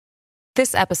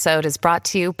This episode is brought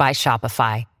to you by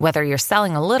Shopify. Whether you're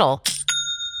selling a little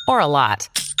or a lot,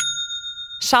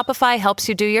 Shopify helps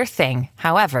you do your thing,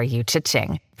 however you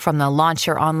cha-ching. From the launch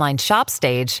your online shop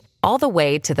stage, all the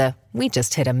way to the we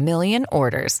just hit 1 million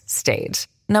orders stage.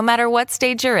 No matter what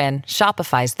stage you're in,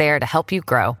 Shopify's there to help you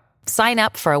grow. Sign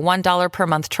up for a $1 per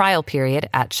month trial period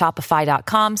at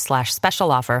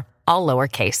shopify.com/special offer, all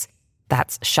lowercase.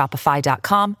 That's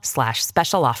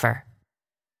shopify.com/special offer.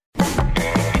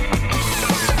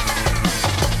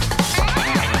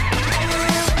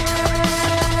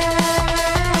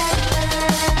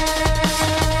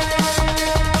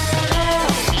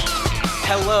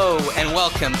 Hello and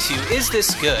welcome to Is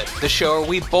This Good? The show where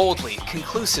we boldly,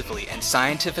 conclusively, and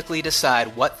scientifically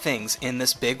decide what things in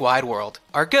this big wide world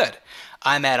are good.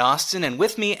 I'm Matt Austin, and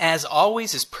with me, as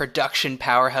always, is production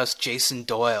powerhouse Jason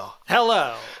Doyle.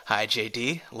 Hello. Hi,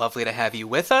 JD. Lovely to have you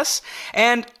with us.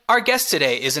 And our guest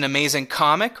today is an amazing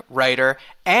comic, writer,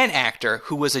 and actor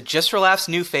who was a Just for Laughs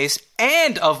new face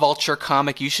and a Vulture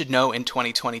comic you should know in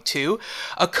 2022,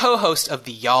 a co-host of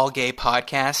the Y'all Gay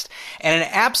podcast, and an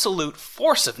absolute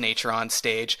force of nature on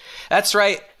stage. That's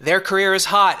right, their career is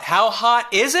hot. How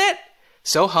hot is it?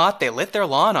 So hot, they lit their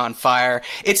lawn on fire.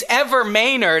 It's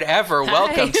Mainard. Hi.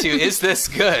 Welcome to Is This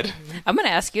Good? I'm going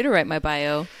to ask you to write my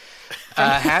bio.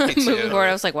 Happy to. Moving forward,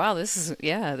 I was like, wow, this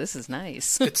is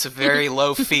nice. It's a very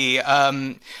low fee.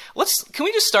 Can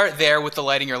we just start there with the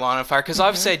lighting your lawn on fire? Because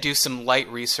obviously I do some light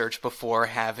research before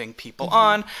having people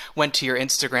on. Went to your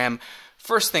Instagram.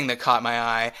 First thing that caught my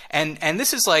eye, and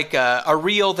this is like a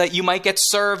reel that you might get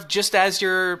served just as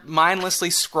you're mindlessly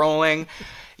scrolling.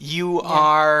 You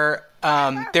are...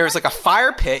 there's like a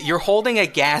fire pit. You're holding a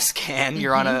gas can.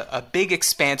 You're on a big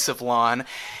expansive lawn,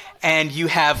 and you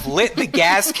have lit the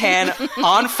gas can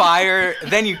on fire.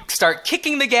 Then you start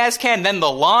kicking the gas can. Then the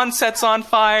lawn sets on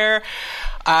fire.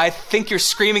 I think you're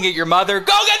screaming at your mother,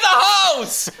 "Go get the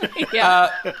hose!" Yeah.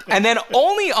 And then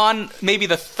only on maybe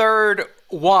the third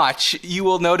watch, you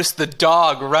will notice the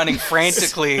dog running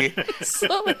frantically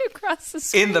slowly across the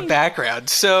screen in the background.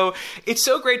 So it's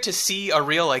so great to see a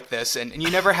reel like this, and you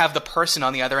never have the person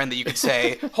on the other end that you can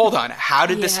say, hold on, how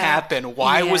did this happen?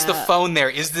 Why was the phone there?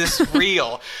 Is this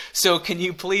real? So can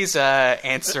you please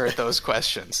answer those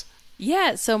questions?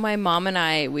 Yeah, so my mom and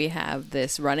I, we have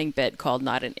this running bit called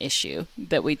Not an Issue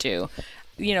that we do.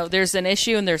 You know, there's an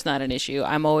issue and there's not an issue.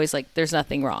 I'm always like, there's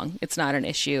nothing wrong. It's not an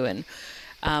issue. And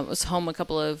I was home a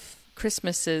couple of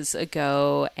Christmases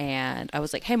ago, and I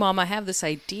was like, hey, Mom, I have this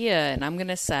idea, and I'm going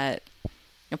to set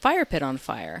a fire pit on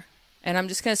fire. And I'm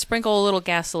just going to sprinkle a little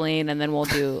gasoline, and then we'll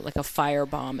do like a fire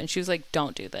bomb. And she was like,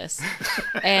 don't do this.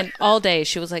 And all day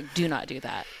she was like, do not do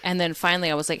that. And then finally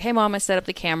I was like, hey, Mom, I set up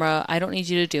the camera. I don't need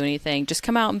you to do anything. Just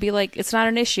come out and be like, it's not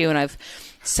an issue. And I've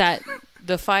set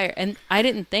the fire. And I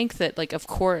didn't think that, like, of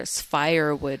course,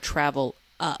 fire would travel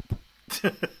up.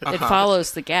 It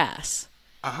follows the gas.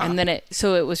 And then it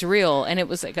was real, and it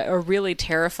was like a really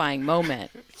terrifying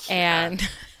moment. And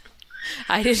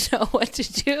I didn't know what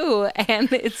to do,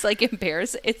 and it's like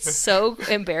embarrassing. It's so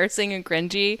embarrassing and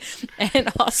cringy,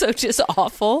 and also just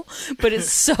awful. But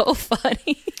it's so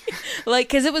funny, like,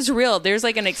 because it was real. There's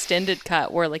like an extended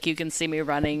cut where like you can see me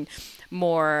running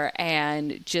more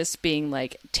and just being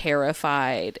like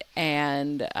terrified,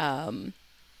 and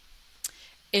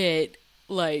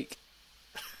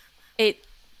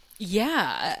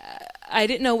Yeah, I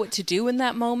didn't know what to do in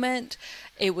that moment.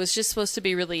 It was just supposed to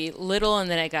be really little, and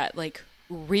then I got like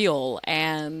real.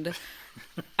 And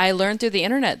I learned through the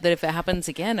internet that if it happens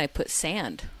again, I put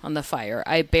sand on the fire.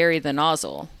 I bury the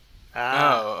nozzle.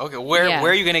 Oh, okay. Where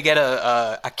are you going to get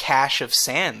a cache of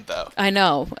sand, though? I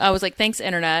know. I was like, thanks,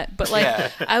 internet. But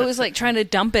like, I was like trying to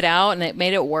dump it out, and it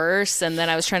made it worse. And then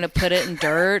I was trying to put it in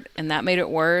dirt, and that made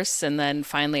it worse. And then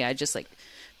finally, I just like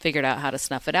figured out how to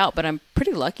snuff it out, but I'm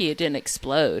pretty lucky it didn't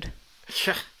explode.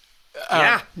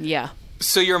 Yeah.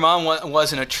 So your mom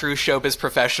wasn't a true showbiz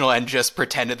professional and just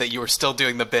pretended that you were still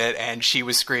doing the bit, and she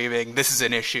was screaming, this is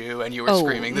an issue, and you were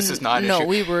screaming, this is not an issue. No,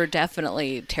 we were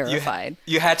definitely terrified.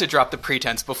 You had to drop the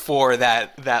pretense before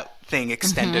that thing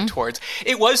extended towards.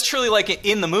 It was truly like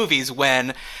in the movies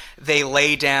when they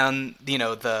lay down, you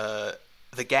know, the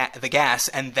gas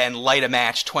and then light a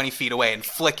match 20 feet away and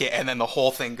flick it, and then the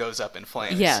whole thing goes up in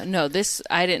flames. Yeah, no,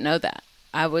 I didn't know that.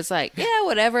 I was like, yeah,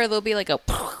 whatever. There'll be like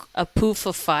a poof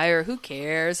of fire. Who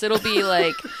cares? It'll be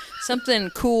like something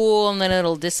cool, and then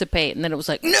it'll dissipate. And then it was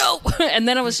like, no. And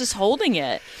then I was just holding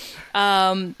it.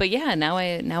 But yeah, now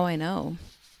I know.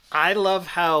 I love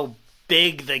how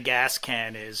big the gas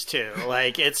can is too.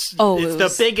 Like it's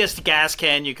the biggest gas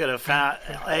can you could have found.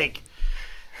 Like,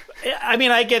 I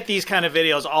mean, I get these kind of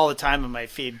videos all the time in my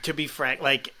feed. To be frank,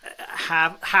 like,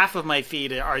 half of my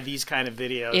feed are these kind of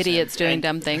videos. Idiots doing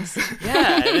dumb things.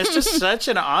 Yeah, and it's just such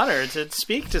an honor to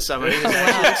speak to somebody who's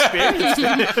actually experienced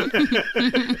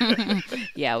it.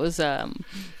 Yeah, it was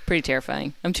pretty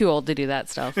terrifying. I'm too old to do that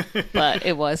stuff, but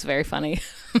it was very funny.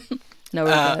 No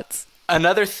regrets.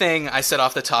 Another thing I said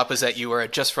off the top was that you were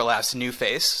at Just for Laughs New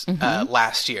Face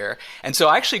last year. And so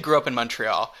I actually grew up in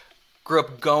Montreal. Grew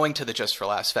up going to the Just for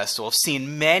Laughs Festival,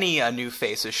 seen many a New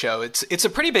Faces show. It's a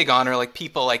pretty big honor. Like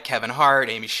people like Kevin Hart,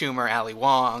 Amy Schumer, Ali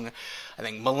Wong, I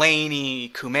think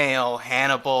Mulaney, Kumail,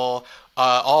 Hannibal,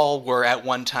 all were at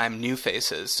one time New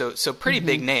Faces. So pretty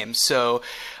big names. So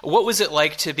what was it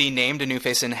like to be named a New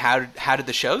Face, and how did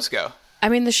the shows go? I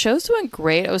mean, the shows went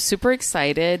great. I was super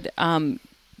excited.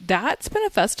 That's been a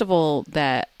festival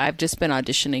that I've just been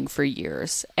auditioning for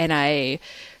years, and I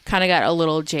kind of got a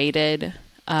little jaded.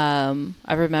 I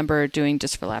remember doing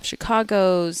Just for Laughs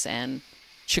Chicago's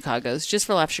Just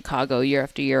for Laughs Chicago year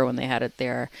after year when they had it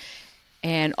there,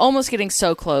 and almost getting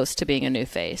so close to being a New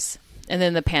Face. And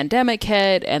then the pandemic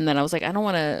hit, and then I was like, I don't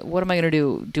want to, what am I going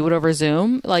to do it over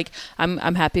Zoom? Like, I'm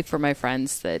happy for my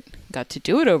friends that got to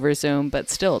do it over Zoom, but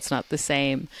still, it's not the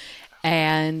same.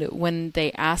 And when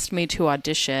they asked me to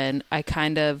audition, I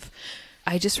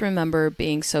just remember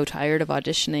being so tired of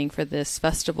auditioning for this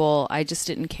festival. I just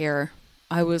didn't care.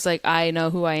 I was like, I know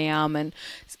who I am. And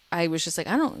I was just like,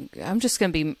 I'm just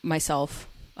going to be myself.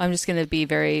 I'm just going to be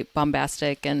very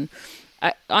bombastic. And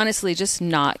I, honestly, just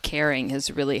not caring has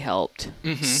really helped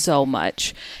so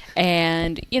much.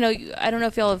 And, I don't know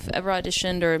if y'all have ever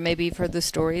auditioned, or maybe for the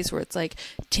stories where it's like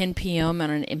 10 p.m. on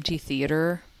an empty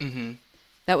theater. Mm-hmm.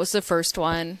 That was the first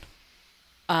one.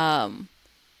 And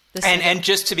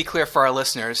just to be clear for our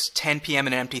listeners, 10 p.m.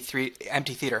 in an empty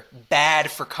theater,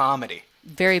 bad for comedy.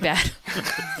 Very bad.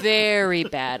 Very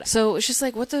bad. So it's just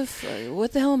like, what the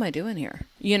hell am I doing here?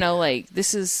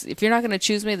 This is, if you're not going to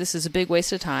choose me, this is a big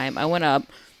waste of time. I went up,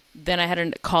 then I had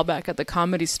a call back at the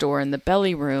Comedy Store in the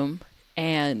belly room,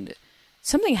 and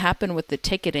something happened with the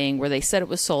ticketing where they said it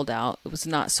was sold out. It was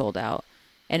not sold out.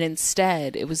 And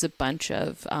instead, it was a bunch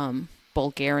of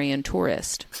Bulgarian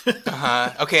tourists.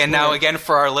 Okay, and now again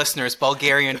for our listeners,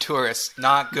 Bulgarian tourists,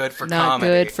 not good for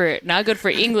comedy. Not good for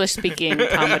English speaking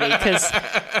comedy, because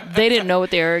they didn't know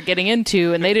what they were getting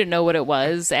into, and they didn't know what it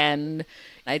was. And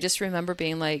I just remember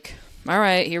being like, all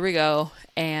right, here we go.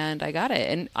 And I got it.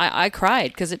 And I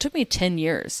cried because it took me 10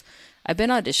 years. I've been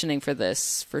auditioning for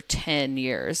this for 10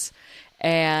 years.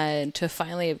 And to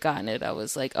finally have gotten it, I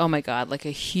was like, oh my God, like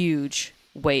a huge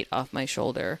weight off my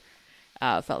shoulder.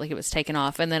 Felt like it was taken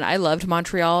off. And then I loved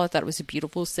Montreal. I thought it was a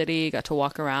beautiful city. Got to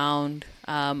walk around.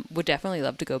 Would definitely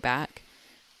love to go back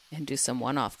and do some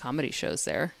one-off comedy shows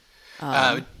there.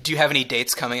 Do you have any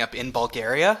dates coming up in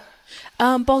Bulgaria?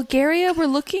 Bulgaria, we're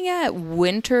looking at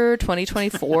winter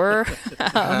 2024.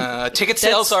 Ticket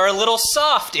sales are a little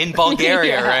soft in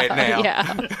Bulgaria right now.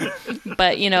 Yeah.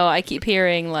 But, I keep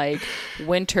hearing like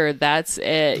winter, that's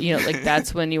it.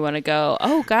 That's when you want to go.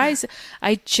 Oh, guys,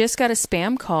 I just got a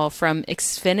spam call from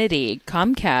Xfinity,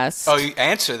 Comcast. Oh, you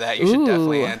answer that. You should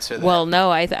definitely answer that. Well,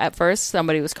 no, at first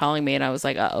somebody was calling me and I was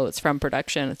like, oh, it's from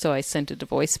production. So I sent it to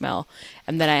voicemail,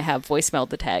 and then I have voicemail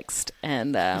to text,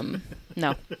 and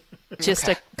no. Just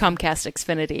a Comcast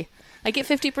Xfinity. I get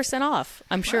 50% off.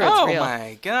 I'm sure it's real. Oh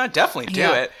my God, definitely do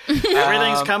it.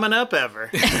 Everything's coming up ever.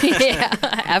 Yeah,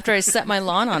 after I set my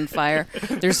lawn on fire,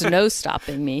 there's no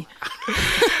stopping me.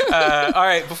 All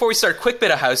right, before we start, quick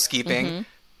bit of housekeeping.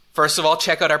 First of all,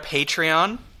 check out our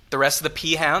Patreon. The rest of the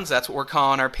P-Hounds, that's what we're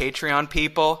calling our Patreon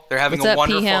people. They're having a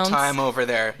wonderful time over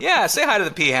there. Yeah, say hi to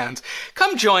the P-Hounds.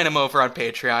 Come join them over on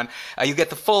Patreon. You get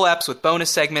the full eps with bonus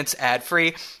segments,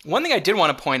 ad-free. One thing I did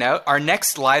want to point out, our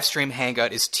next live stream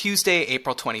hangout is Tuesday,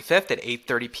 April 25th at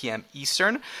 8:30 p.m.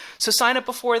 Eastern. So sign up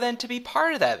before then to be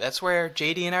part of that. That's where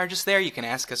JD and I are just there. You can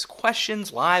ask us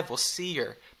questions live. We'll see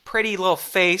your pretty little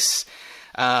face.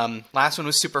 Last one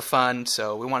was super fun,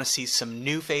 so we want to see some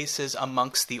new faces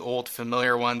amongst the old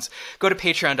familiar ones. Go to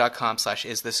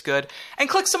patreon.com/isthisgood and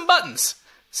click some buttons.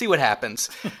 See what happens.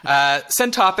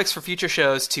 Send topics for future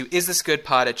shows to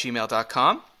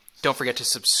isthisgoodpod@gmail.com. Don't forget to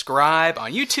subscribe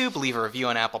on YouTube, leave a review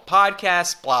on Apple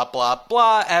Podcasts, blah, blah,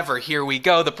 blah, ever. Here we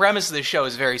go. The premise of the show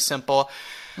is very simple.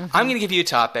 I'm going to give you a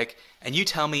topic, and you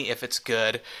tell me if it's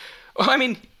good. Well, I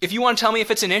mean, if you want to tell me if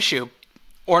it's an issue,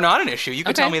 or not an issue. You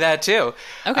can tell me that too.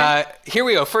 Okay. Here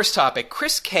we go. First topic.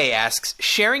 Chris K asks,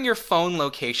 sharing your phone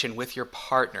location with your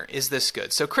partner, is this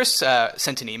good? So Chris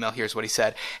sent an email. Here's what he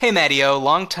said. Hey, Matteo,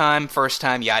 long time, first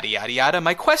time, yada, yada, yada.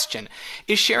 My question,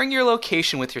 is sharing your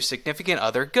location with your significant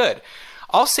other good?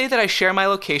 I'll say that I share my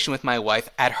location with my wife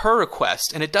at her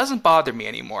request, and it doesn't bother me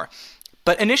anymore.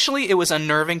 But initially, it was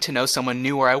unnerving to know someone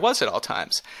knew where I was at all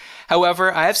times.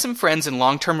 However, I have some friends in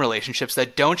long-term relationships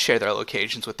that don't share their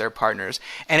locations with their partners,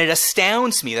 and it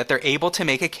astounds me that they're able to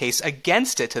make a case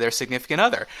against it to their significant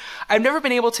other. I've never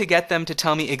been able to get them to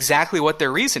tell me exactly what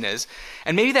their reason is,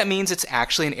 and maybe that means it's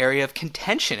actually an area of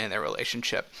contention in their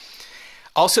relationship.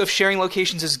 Also, if sharing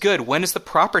locations is good, when is the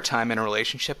proper time in a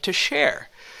relationship to share?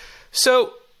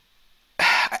 So,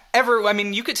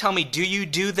 you could tell me, do you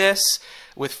do this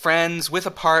with friends, with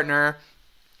a partner?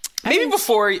 Maybe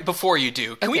before you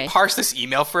do, can we parse this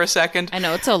email for a second? I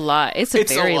know, it's a lot. It's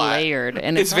very layered.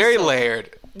 And it's very layered.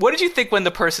 What did you think when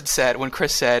Chris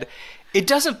said, it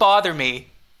doesn't bother me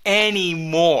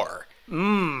anymore?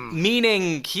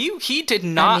 Meaning he did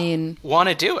not want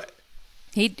to do it.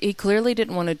 He clearly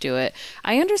didn't want to do it.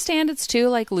 I understand it's too,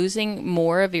 like, losing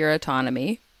more of your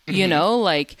autonomy. You know,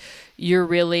 like, you're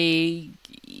really,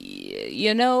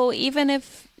 even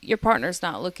if your partner's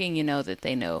not looking, you know that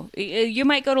they know. You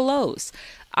might go to Lowe's.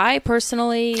 I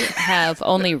personally have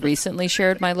only recently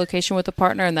shared my location with a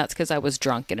partner, and that's because I was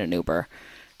drunk in an Uber.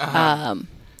 And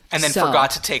then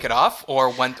forgot to take it off,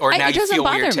 or now you feel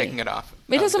weird taking it off.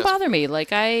 It doesn't bother me. Like,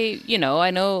 I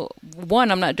know, one,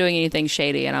 I'm not doing anything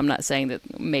shady, and I'm not saying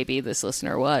that maybe this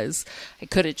listener was. It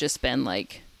could have just been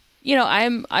like,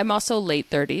 I'm also late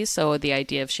 30s, so the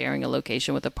idea of sharing a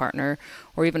location with a partner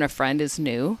or even a friend is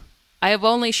new. I have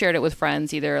only shared it with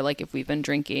friends, either like if we've been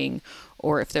drinking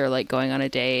or if they're like going on a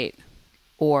date,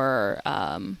 or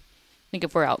I think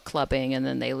if we're out clubbing and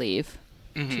then they leave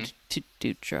to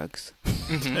do drugs.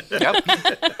 Yep.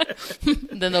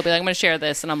 Then they'll be like, I'm going to share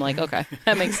this. And I'm like, okay,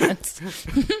 that makes sense.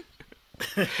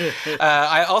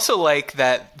 I also like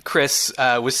that Chris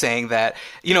was saying that,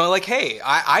 hey,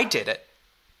 I did it.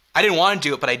 I didn't want to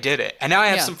do it, but I did it. And now I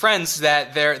have some friends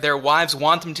that their wives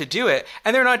want them to do it,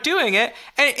 and they're not doing it.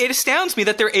 And it astounds me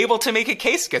that they're able to make a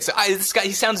case against it. This guy,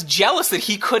 he sounds jealous that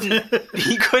he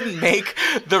couldn't make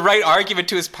the right argument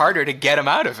to his partner to get him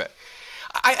out of it.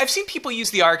 I've seen people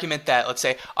use the argument that, let's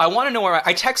say, I want to know where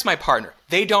I text my partner.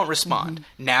 They don't respond.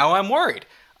 Now I'm worried.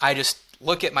 I just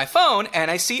look at my phone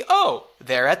and I see, oh,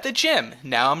 they're at the gym.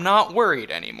 Now I'm not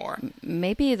worried anymore.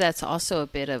 Maybe that's also a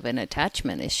bit of an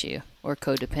attachment issue or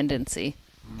codependency.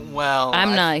 Well,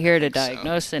 I'm not here to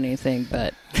diagnose anything,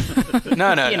 but no.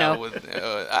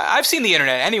 I've seen the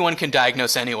internet. Anyone can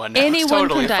diagnose anyone now. Anyone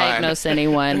totally can diagnose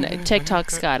anyone.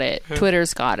 TikTok's got it.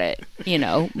 Twitter's got it.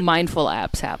 Mindful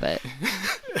apps have it.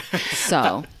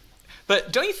 So,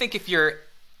 but don't you think if you're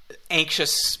an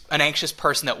anxious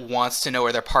person that wants to know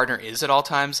where their partner is at all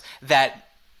times, that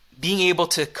being able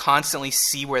to constantly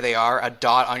see where they are, a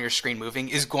dot on your screen moving,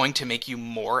 is going to make you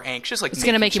more anxious? Like, it's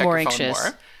going to make you more anxious.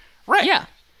 More? Right. Yeah.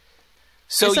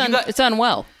 So it's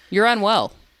unwell. You're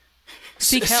unwell.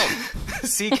 Seek help.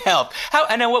 Seek help.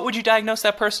 And now what would you diagnose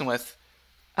that person with?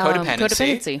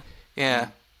 Codependency. Yeah.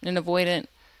 An avoidant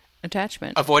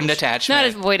attachment. Avoidant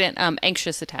attachment. Not avoidant,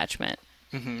 anxious attachment.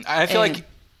 I feel like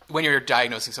when you're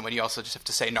diagnosing someone, you also just have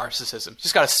to say narcissism. You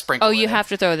just got to sprinkle it you in. have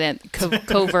to throw that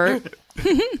covert.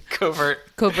 Covert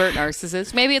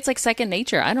narcissist. Maybe it's like second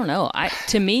nature. I don't know.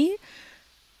 To me,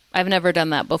 I've never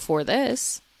done that before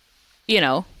this.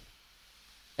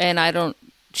 And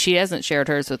she hasn't shared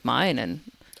hers with mine, and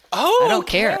I don't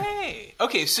care.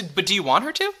 Okay, so, but do you want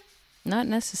her to? Not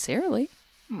necessarily.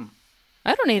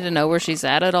 I don't need to know where she's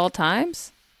at all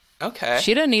times. Okay.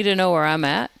 She doesn't need to know where I'm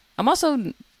at. I'm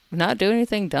also not doing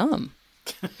anything dumb.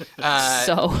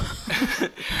 So.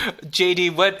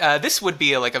 JD, this would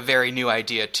be a very new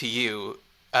idea to you,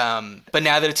 but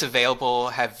now that it's available,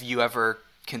 have you ever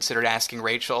considered asking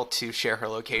Rachel to share her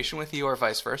location with you, or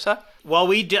vice versa?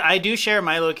 Well, I do share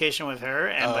my location with her,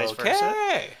 and vice versa.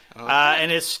 Okay.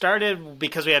 And it started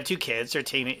because we have two kids, they're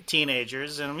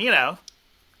teenagers, and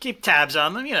keep tabs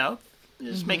on them.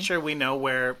 Just make sure we know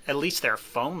where at least their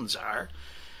phones are.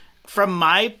 From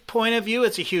my point of view,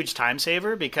 it's a huge time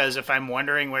saver, because if I'm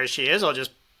wondering where she is, I'll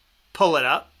just pull it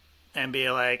up and be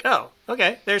like, oh,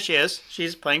 okay, there she is.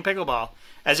 She's playing pickleball,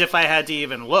 as if I had to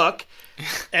even look.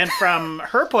 And from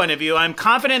her point of view, I'm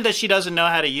confident that she doesn't know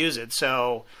how to use it.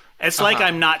 So it's like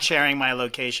I'm not sharing my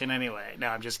location anyway. No,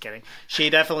 I'm just kidding. She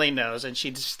definitely knows, and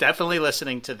she's definitely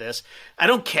listening to this. I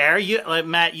don't care.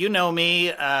 Matt, you know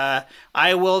me.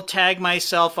 I will tag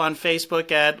myself on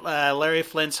Facebook at Larry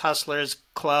Flint's Hustlers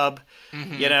Club.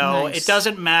 Nice. It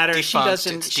doesn't matter.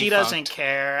 Defunct. She doesn't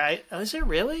care. Is it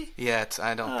really? Yeah,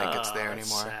 I don't think it's there anymore.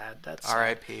 Sad. That's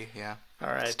R.I.P. Yeah.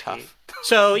 R.I.P. It's tough.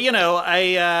 So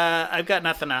I've got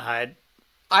nothing to hide.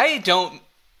 I don't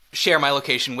share my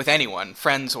location with anyone,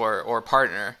 friends or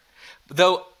partner.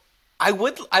 Though I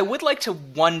would like to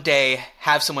one day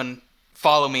have someone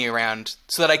follow me around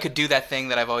so that I could do that thing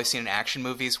that I've always seen in action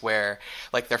movies where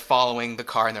like they're following the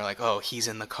car and they're like, oh, he's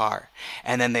in the car.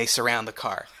 And then they surround the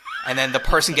car. And then the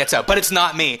person gets out, but it's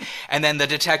not me. And then the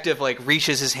detective like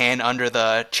reaches his hand under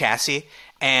the chassis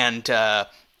and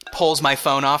pulls my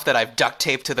phone off that I've duct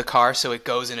taped to the car so it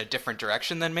goes in a different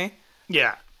direction than me.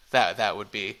 Yeah. That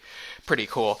would be pretty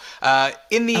cool.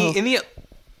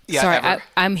 Yeah, sorry,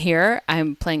 I'm here.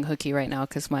 I'm playing hooky right now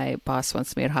because my boss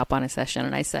wants me to hop on a session,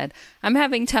 and I said, I'm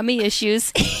having tummy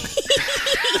issues.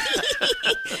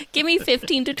 Give me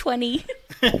 15 to 20.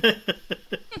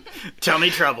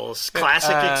 Tummy troubles.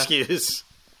 Classic excuse.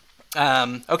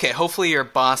 Okay, hopefully your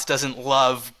boss doesn't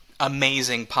love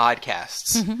amazing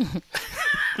podcasts.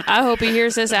 I hope he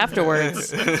hears this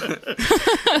afterwards.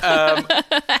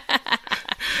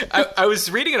 I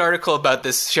was reading an article about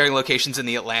this sharing locations in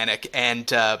the Atlantic,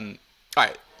 and all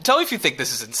right, tell me if you think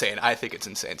this is insane. I think it's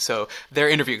insane. So they're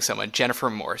interviewing someone, Jennifer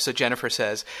Moore. So Jennifer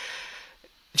says,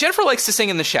 Jennifer likes to sing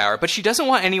in the shower, but she doesn't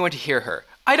want anyone to hear her.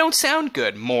 I don't sound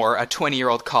good, Moore, a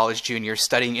 20-year-old college junior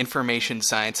studying information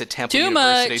science at Temple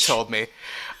University, told me.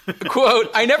 Quote,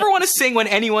 I never want to sing when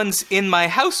anyone's in my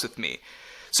house with me.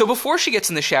 So before she gets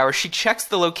in the shower, she checks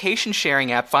the location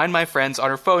sharing app, Find My Friends, on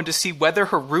her phone to see whether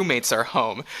her roommates are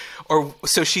home, or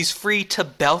so she's free to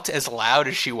belt as loud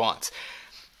as she wants.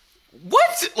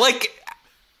 What? Like,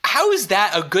 how is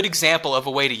that a good example of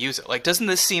a way to use it? Like, doesn't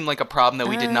this seem like a problem that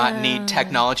we did not need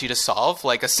technology to solve?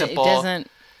 Like a simple... It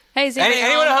doesn't... Hey, is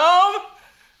anyone home?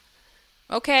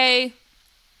 Okay.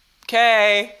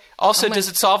 Okay. Also, does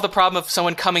it solve the problem of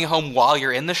someone coming home while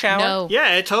you're in the shower? No.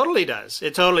 Yeah, it totally does.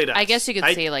 It totally does. I guess you could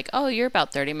say, like, oh, you're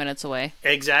about 30 minutes away.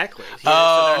 Exactly. Yeah,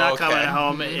 so they're not okay. coming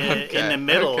home in the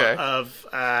middle of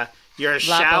your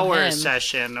shower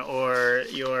session or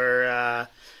your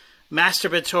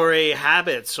masturbatory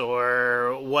habits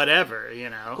or whatever, you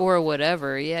know. Or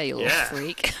whatever. Yeah, you little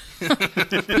freak.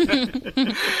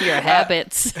 Your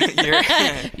habits.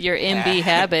 Your MB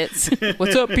habits.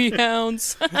 What's up,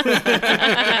 B-hounds? All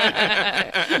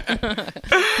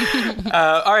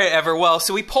right, Ever. Well,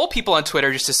 so we poll people on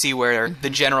Twitter just to see where the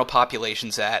general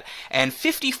population's at, and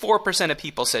 54% of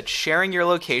people said sharing your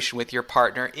location with your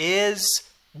partner is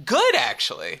good,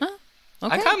 actually. Huh?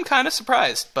 Okay. I'm kind of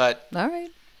surprised, but all right.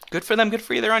 Good for them. Good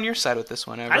for you. They're on your side with this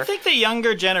one, Ever. I think the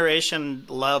younger generation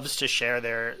loves to share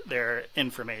their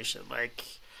information. Like,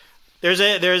 there's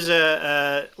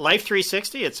a Life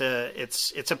 360. It's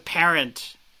a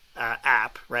parent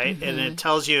app, right? Mm-hmm. And it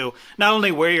tells you not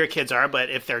only where your kids are, but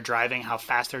if they're driving, how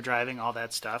fast they're driving, all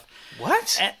that stuff.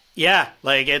 What? Yeah,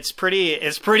 like it's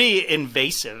pretty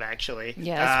invasive, actually.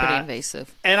 Yeah, it's pretty invasive.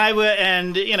 And I'm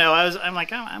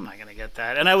like, oh, I'm not gonna get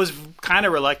that. And I was kind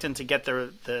of reluctant to get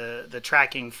the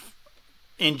tracking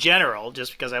in general,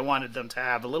 just because I wanted them to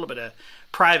have a little bit of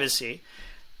privacy.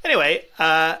 Anyway,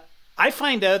 I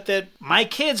find out that my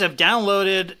kids have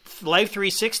downloaded Life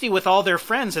 360 with all their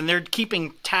friends, and they're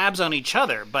keeping tabs on each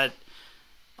other. But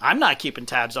I'm not keeping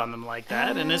tabs on them like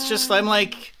that, and it's just I'm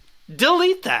like.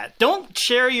 Delete that. Don't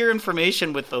share your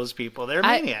information with those people. They're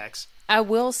maniacs. I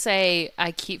will say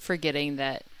I keep forgetting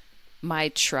that my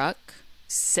truck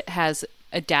has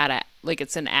a data, like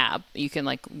it's an app. You can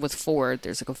like with Ford,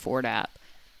 there's like a Ford app,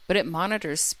 but it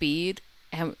monitors speed.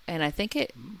 And I think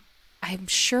I'm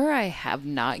sure I have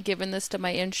not given this to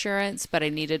my insurance, but I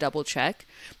need to double check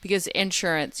because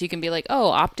insurance, you can be like, oh,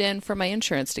 opt in for my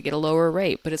insurance to get a lower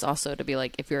rate. But it's also to be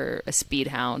like, if you're a speed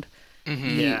hound,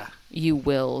 you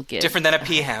will get... Different than a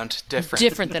p-hound.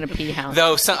 Different than a p-hound.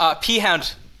 Though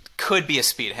p-hound could be a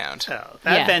speed hound. Oh,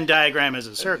 that Venn diagram is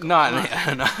a circle. No.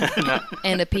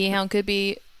 And a p-hound could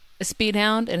be a speed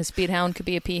hound, and a speed hound could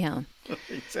be a p-hound.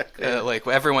 Exactly. Like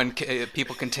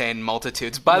people contain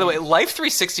multitudes. By the way, Life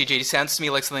 360, JD, sounds to me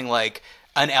like something like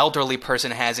an elderly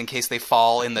person has in case they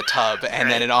fall in the tub, and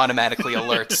then it automatically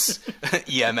alerts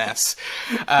EMS.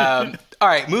 All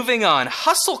right, moving on.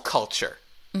 Hustle culture.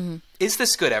 Mm-hmm. Is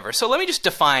this good, Ever? So let me just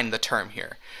define the term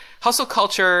here. Hustle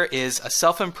culture is a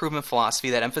self-improvement philosophy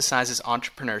that emphasizes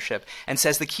entrepreneurship and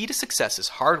says the key to success is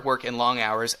hard work and long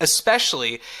hours,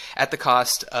 especially at the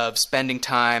cost of spending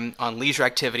time on leisure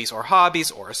activities or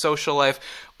hobbies or a social life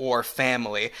or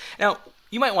family. Now,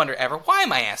 you might wonder, Ever, why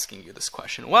am I asking you this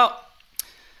question? Well,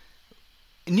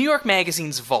 New York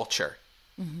Magazine's Vulture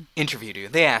interviewed you.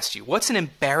 They asked you, what's an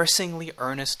embarrassingly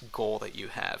earnest goal that you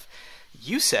have?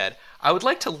 You said, I would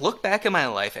like to look back at my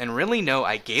life and really know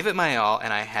I gave it my all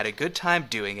and I had a good time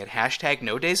doing it. Hashtag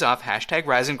no days off. Hashtag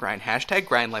rise and grind. Hashtag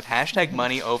grind life. Hashtag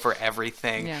money over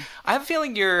everything. Yeah. I have a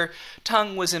feeling your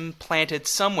tongue was implanted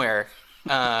somewhere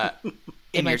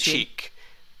in your cheek.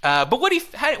 But what do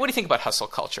you think about hustle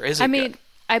culture? Is it good?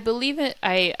 I believe it.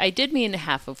 I did mean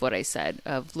half of what I said,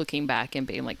 of looking back and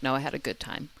being like, no, I had a good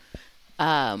time.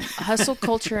 Hustle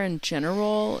culture in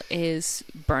general is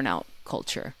burnout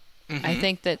culture. I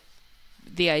think that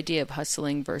the idea of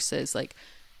hustling versus like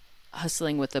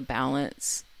hustling with a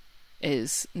balance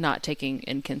is not taking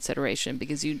in consideration,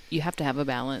 because you have to have a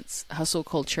balance. Hustle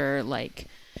culture, like,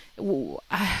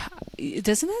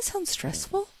 doesn't that sound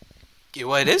stressful?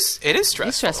 Well, it is stressful.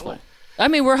 It's stressful. I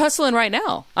mean, we're hustling right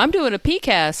now. I'm doing a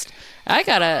PCast.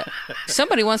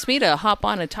 Somebody wants me to hop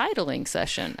on a titling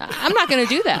session. I'm not going to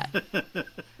do that.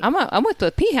 I'm with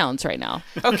the P-Hounds right now.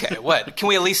 Okay, what? Can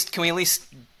we at least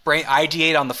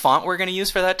ideate on the font we're going to use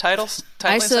for that titling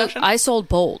session? I sold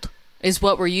bold is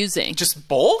what we're using. Just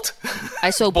bold?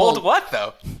 ISO bold. bold. What,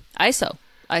 though? ISO.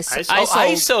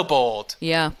 ISO bold.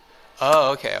 Yeah.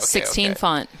 Oh, okay. 16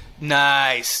 font.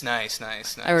 Nice. I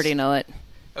already know it.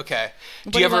 Okay.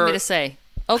 What do you want me to say?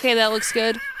 Okay, that looks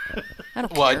good. I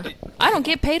don't care. I don't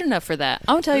get paid enough for that.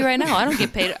 I'm going to tell you right now, I don't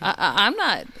get paid. I'm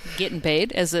not getting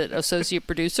paid as an associate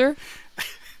producer.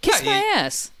 Kiss my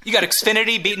ass. You got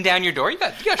Xfinity beating down your door. You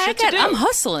got shit to do. I'm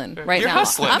hustling right now. You're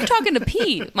hustling. I'm talking to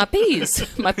my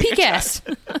P's, my P-Cast,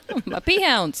 my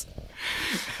P-Hounds.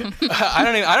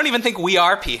 I don't even think we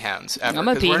are P-Hounds ever. I'm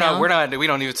a P-Hound. We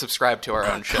don't even subscribe to our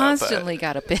own show. Constantly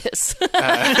gotta piss.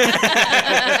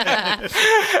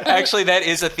 Actually, that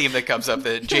is a theme that comes up.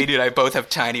 That JD and I both have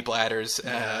tiny bladders,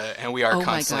 and we are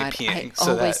constantly peeing.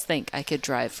 I always think I could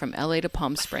drive from LA to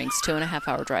Palm Springs,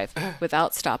 2.5-hour drive,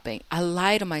 without stopping. I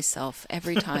lie to myself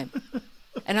every time,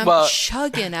 and I'm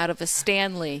chugging out of a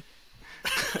Stanley.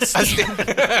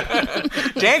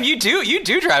 Damn, you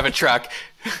do drive a truck.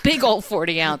 Big old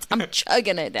 40-ounce. I'm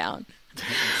chugging it down.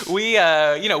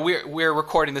 We're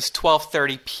recording this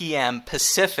 12:30 p.m.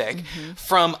 Pacific.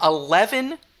 From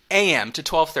 11 a.m. to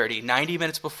 12:30, 90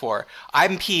 minutes before.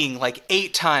 I'm peeing like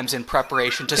 8 times in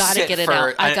preparation to sit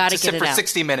for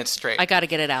 60 minutes straight. I gotta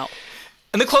get it out.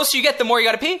 And the closer you get, the more you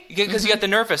gotta pee, because you get the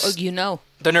nervous. Oh,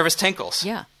 the nervous tinkles.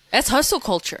 Yeah. That's hustle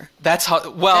culture. I'd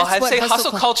say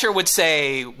hustle culture would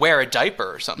say wear a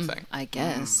diaper or something. I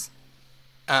guess.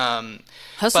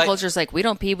 Hustle culture is like, we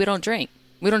don't pee, we don't drink.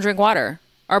 We don't drink water.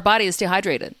 Our body is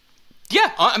dehydrated.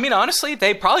 Yeah, I mean, honestly,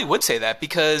 they probably would say that,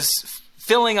 because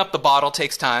filling up the bottle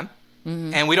takes time,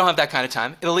 and we don't have that kind of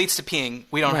time. It leads to peeing.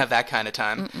 We don't have that kind of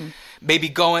time. Maybe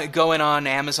going on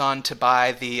Amazon to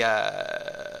buy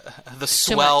the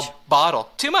Swell bottle.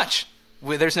 Too much.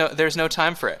 There's no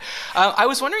time for it. I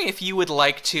was wondering if you would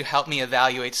like to help me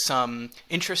evaluate some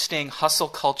interesting hustle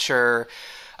culture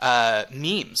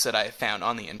memes that I found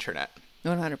on the internet.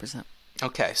 100%.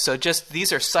 Okay, so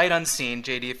these are sight unseen.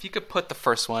 JD, if you could put the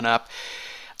first one up.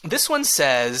 This one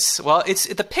says, it's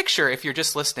the picture, if you're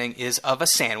just listening, is of a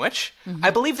sandwich. I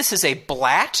believe this is a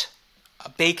blat,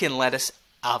 bacon, lettuce,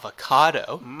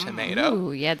 avocado, tomato.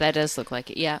 Ooh, yeah, that does look like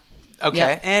it. Yeah. Okay,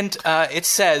 yep. And it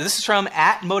says, this is from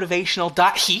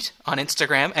 @motivational.heat on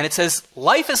Instagram, and it says,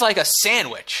 life is like a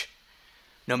sandwich.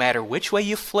 No matter which way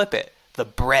you flip it, the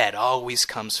bread always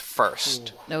comes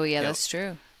first. Ooh. Oh, yeah, that's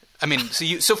true. I mean,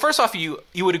 so first off, you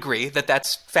would agree that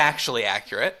that's factually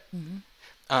accurate,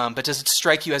 but does it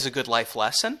strike you as a good life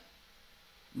lesson?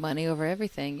 Money over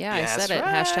everything. Yeah, I said it.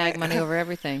 Right. #money over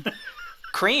everything.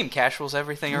 Cream, cash rules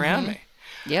everything around me.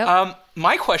 Yep.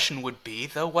 My question would be,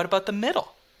 though, what about the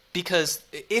middle? Because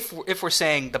if we're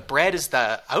saying the bread is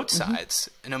the outsides,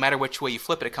 no matter which way you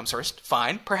flip it, it comes first,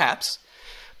 fine, perhaps.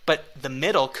 But the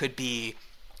middle could be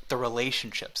the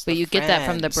relationships. But you get that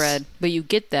from the bread. But you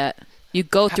get that. You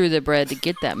go through the bread to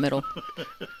get that middle.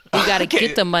 You got to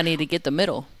get the money to get the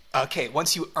middle. Okay,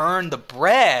 once you earn the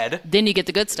bread, then you get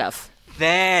the good stuff.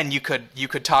 Then you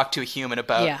could talk to a human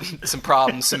about some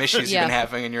problems, some issues you've been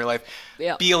having in your life.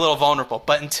 Yeah. Be a little vulnerable,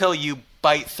 but until you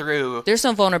bite through, there's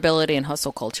no vulnerability in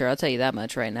hustle culture. I'll tell you that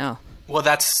much right now. Well,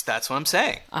 that's what I'm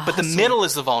saying. But the middle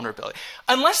is the vulnerability.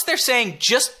 Unless they're saying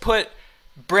just put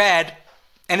bread,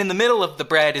 and in the middle of the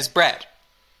bread is bread.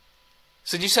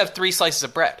 So you just have 3 slices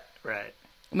of bread. Right.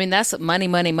 I mean, that's money.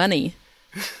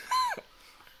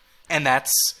 And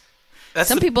that's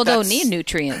some people don't need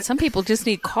nutrients. Some people just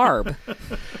need carb.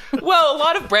 Well, a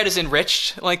lot of bread is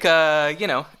enriched, like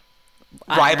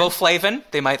riboflavin.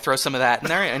 They might throw some of that in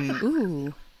there, and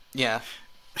ooh, yeah.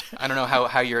 I don't know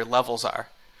how your levels are,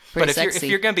 pretty but if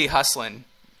you're gonna be hustling,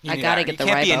 I gotta get the ribo.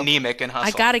 You can't be anemic and hustle.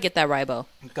 I gotta get that ribo.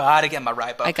 Gotta get my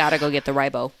ribo. I gotta go get the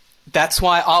ribo. That's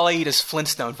why all I eat is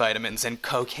Flintstone vitamins and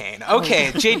cocaine.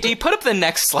 Okay, JD, put up the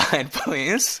next slide,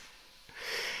 please.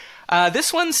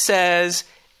 This one says,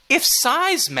 if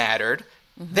size mattered,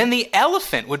 then the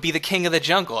elephant would be the king of the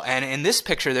jungle. And in this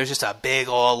picture, there's just a big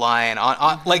old lion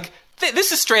on like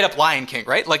this is straight up Lion King,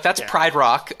 right? Like, that's Pride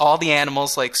Rock. All the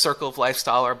animals, like, Circle of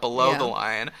Lifestyle are below the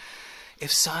lion.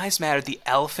 If size mattered, the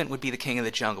elephant would be the king of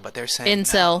the jungle, but they're saying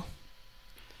Incel. no.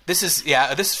 This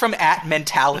is from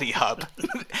 @Mentality Hub.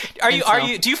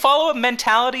 Do you follow a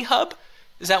Mentality Hub?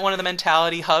 Is that one of the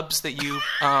Mentality Hubs that you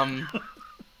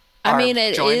I mean,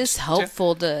 it is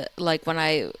helpful to, like, when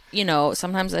I,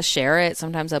 sometimes I share it,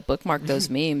 sometimes I bookmark those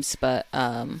memes, but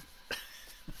I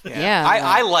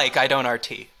don't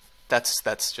RT.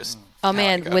 That's just oh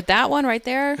man, with that one right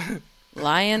there,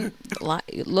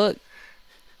 look,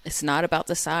 it's not about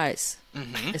the size.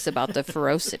 It's about the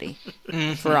ferocity.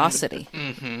 Ferocity.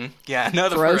 Yeah, no,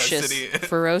 the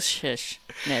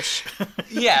ferociousness.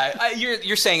 Yeah,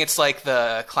 you're saying it's like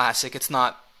the classic. It's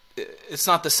not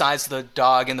the size of the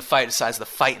dog in the fight, it's the size of the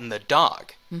fight in the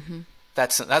dog.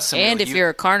 That's similar. And if you're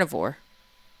a carnivore.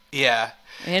 Yeah.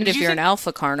 And if you're an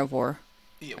alpha carnivore.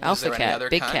 Alpha cat,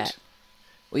 big cat.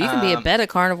 Well, you can be a beta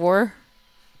carnivore.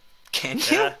 Can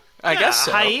you? I guess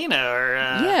so. A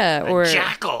hyena or or a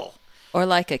jackal. Or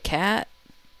like a cat,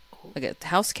 like a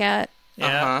house cat.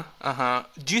 Yeah.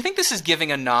 Do you think this is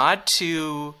giving a nod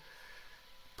to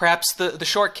perhaps the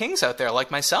short kings out there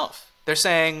like myself? They're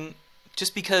saying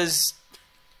just because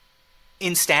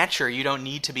in stature you don't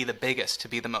need to be the biggest to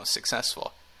be the most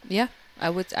successful. Yeah,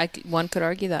 one could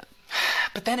argue that.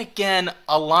 But then again,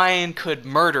 a lion could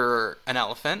murder an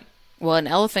elephant. Well, an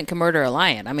elephant can murder a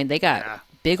lion. I mean, they got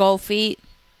big old feet.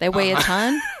 They weigh a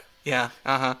ton. Yeah.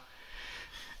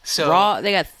 So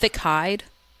they got thick hide.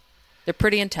 They're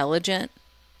pretty intelligent.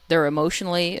 They're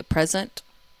emotionally present.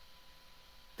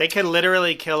 They could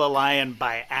literally kill a lion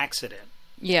by accident.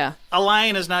 Yeah. A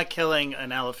lion is not killing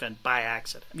an elephant by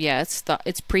accident. Yeah,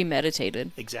 it's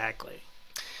premeditated. Exactly.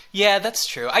 Yeah, that's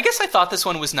true. I guess I thought this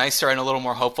one was nicer and a little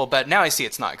more hopeful, but now I see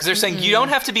it's not. Because they're saying you don't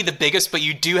have to be the biggest, but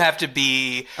you do have to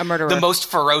be a murderer, the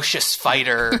most ferocious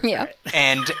fighter,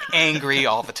 and angry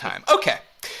all the time. Okay.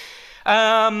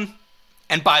 And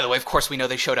by the way, of course, we know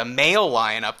they showed a male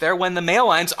lion up there when the male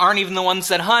lions aren't even the ones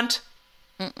that hunt.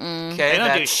 Okay, they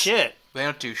don't do shit. They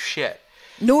don't do shit.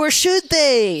 Nor should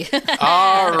they.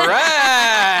 All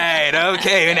right.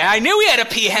 Okay. And I knew we had a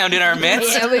peahound in our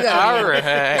midst. Yeah, we got all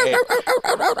right.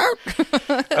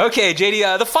 Okay,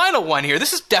 JD, the final one here.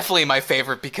 This is definitely my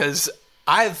favorite because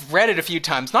I've read it a few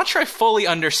times. Not sure I fully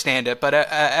understand it, but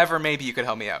Ever, maybe you could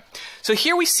help me out. So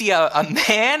here we see a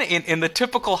man in the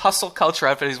typical hustle culture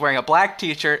outfit. He's wearing a black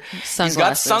t-shirt. He's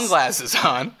got sunglasses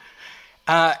on.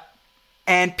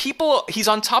 And he's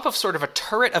on top of sort of a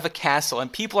turret of a castle,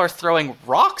 and people are throwing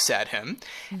rocks at him.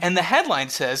 And the headline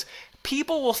says,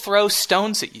 "People will throw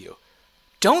stones at you.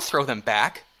 Don't throw them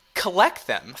back. Collect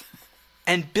them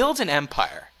and build an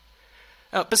empire."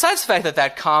 Besides the fact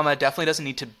that comma definitely doesn't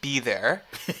need to be there,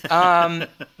 does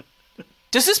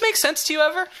this make sense to you,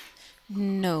 Ever?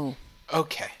 No.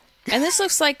 Okay. And this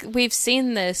looks like we've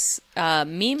seen this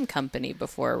meme company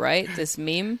before, right? This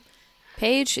meme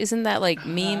page, isn't that like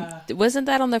meme? Wasn't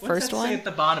that on the first one? Say at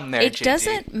the bottom there, it JD?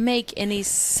 Doesn't make any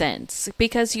sense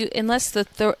because unless the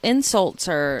insults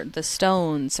are the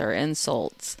stones are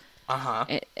insults.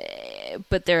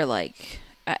 But they're like,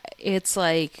 it's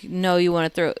like, no, you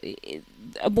want to throw.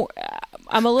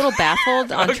 I'm a little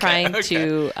baffled on trying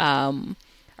to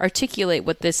articulate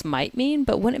what this might mean,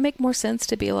 but wouldn't it make more sense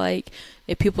to be like,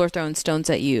 if people are throwing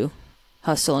stones at you,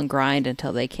 hustle and grind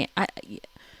until they can't?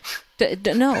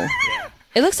 No. Yeah.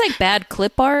 It looks like bad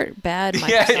clip art, bad Microsoft.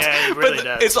 Yeah, it really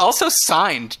does. It's also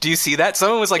signed. Do you see that?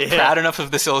 Someone was like proud enough of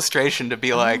this illustration to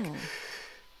be like,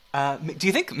 do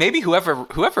you think maybe whoever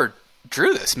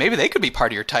drew this, maybe they could be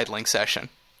part of your titling session?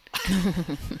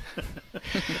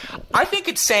 I think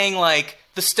it's saying like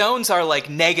the stones are like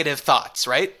negative thoughts,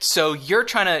 right? So you're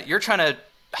trying to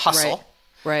hustle,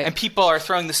 right? And people are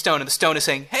throwing the stone, and the stone is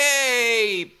saying,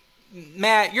 "Hey,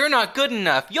 Matt, you're not good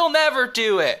enough. You'll never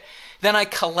do it." Then I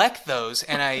collect those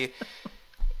and I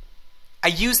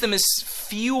use them as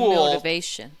fuel,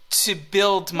 motivation, to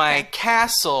build my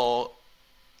castle,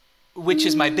 which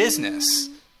is my business.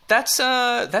 That's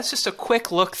just a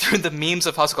quick look through the memes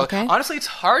of hustle culture. Okay. Honestly, it's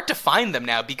hard to find them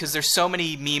now because there's so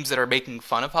many memes that are making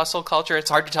fun of hustle culture.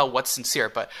 It's hard to tell what's sincere,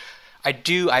 but I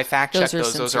fact check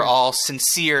those. Those are all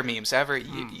sincere memes.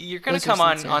 You're going to come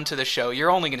onto the show. You're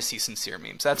only going to see sincere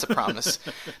memes. That's a promise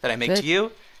that I make to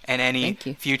you and any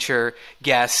future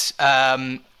guests.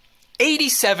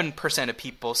 87% of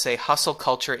people say hustle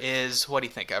culture is, what do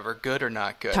you think, Ever? Good or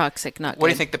not good? Toxic, not good. What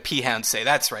do you think the peahounds say?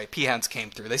 That's right. Peahounds came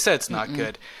through. They said it's not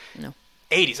good. No.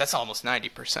 80s, that's almost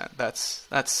 90%.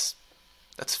 That's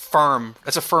firm.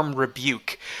 That's a firm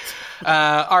rebuke.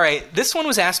 All right, this one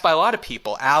was asked by a lot of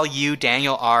people. Al U,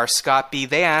 Daniel R, Scott B.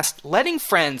 They asked, letting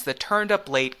friends that turned up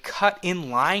late cut in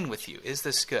line with you. Is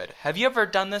this good? Have you ever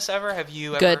done this ever? Have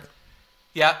you ever? Good.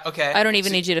 Yeah, okay. I don't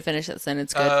even need you to finish that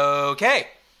sentence. Good. Okay.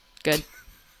 Good.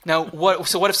 Now, what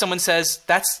if someone says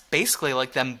that's basically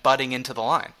like them butting into the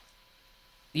line?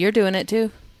 You're doing it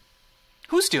too.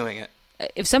 Who's doing it?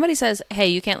 If somebody says, hey,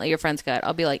 you can't let your friends cut,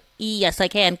 I'll be like, yes, I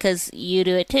can, because you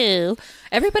do it too.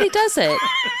 Everybody does it.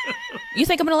 You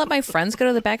think I'm going to let my friends go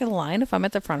to the back of the line if I'm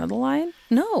at the front of the line?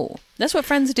 No. That's what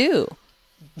friends do.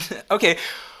 Okay.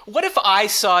 What if I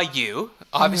saw you?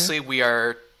 Obviously, we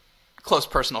are close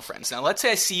personal friends. Now, let's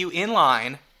say I see you in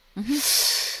line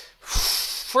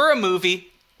for a movie.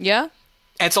 Yeah?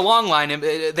 And it's a long line, and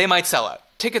they might sell out.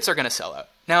 Tickets are going to sell out.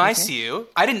 Now, I see you.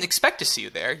 I didn't expect to see you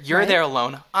there. You're there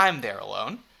alone. I'm there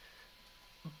alone.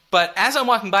 But as I'm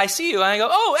walking by, I see you, and I go,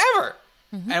 oh, Ever!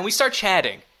 And we start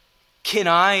chatting. Can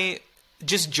I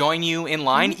just join you in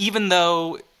line, even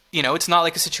though, it's not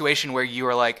like a situation where you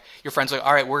are like, your friend's like,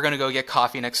 all right, we're going to go get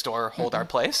coffee next door, hold our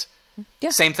place? Yeah.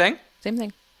 Same thing? Same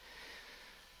thing.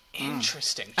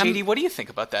 Interesting. JD, what do you think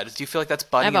about that? Do you feel like that's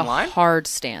butting I in line? have a hard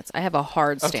stance. I have a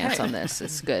hard stance on this.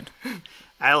 It's good.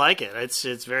 I like it.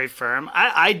 It's very firm.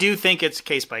 I do think it's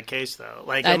case by case though.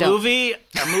 Like a don't. movie.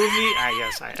 I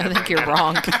guess I think you're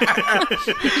wrong. Look,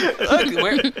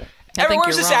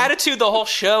 everyone's this attitude the whole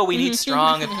show. We need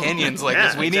strong opinions like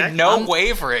this. We need no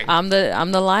wavering. I'm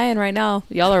the lion right now.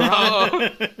 Y'all are wrong.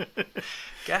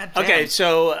 God damn. Okay,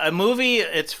 so a movie,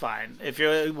 it's fine. If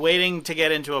you're waiting to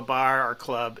get into a bar or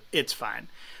club, it's fine.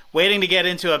 Waiting to get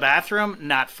into a bathroom,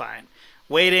 not fine.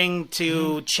 Waiting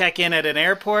to check in at an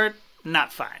airport,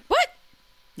 not fine. What?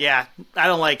 Yeah, I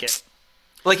don't like it.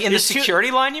 Like in the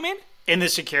security line, you mean? In the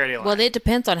security line. Well, it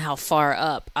depends on how far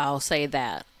up. I'll say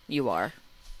that you are.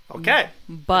 Okay.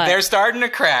 But they're starting to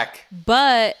crack.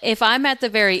 But if I'm at the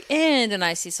very end and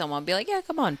I see someone, I'll be like, yeah,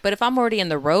 come on. But if I'm already in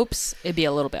the ropes, it'd be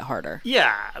a little bit harder.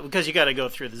 Yeah, because you got to go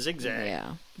through the zigzag.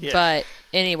 Yeah. But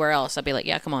anywhere else, I'd be like,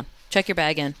 yeah, come on. Check your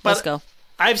bag in. Let's go.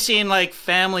 I've seen like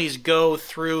families go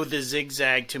through the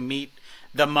zigzag to meet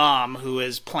the mom who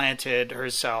has planted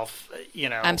herself,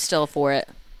 I'm still for it.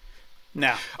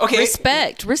 No. Okay.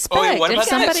 Respect. Oh, wait, what about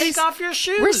that? Take off your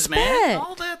shoes, man.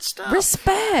 All that stuff.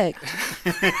 Respect.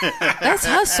 That's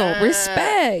hustle.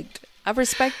 Respect. I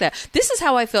respect that. This is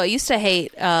how I feel. I used to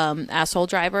hate asshole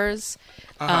drivers.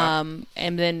 And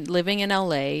then living in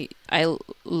LA, I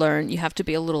learned you have to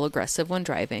be a little aggressive when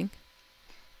driving.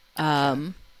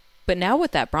 But now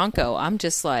with that Bronco, I'm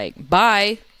just like,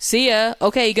 bye. See ya.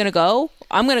 Okay, you gonna go?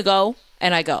 I'm gonna go.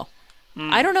 And I go.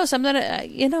 I don't know, something,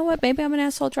 you know what, maybe I'm an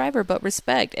asshole driver, but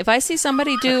respect. If I see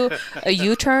somebody do a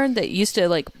U-turn that used to,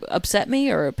 like, upset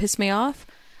me or piss me off,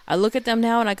 I look at them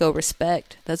now and I go,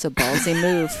 respect. That's a ballsy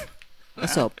move.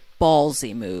 That's a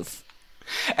ballsy move.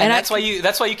 And that's why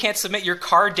you can't submit your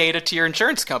car data to your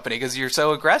insurance company, because you're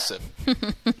so aggressive.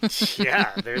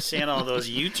 Yeah, they're seeing all those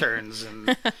U-turns.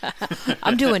 And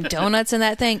I'm doing donuts in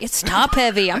that thing. It's top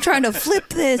heavy. I'm trying to flip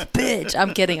this bitch.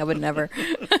 I'm kidding. I would never.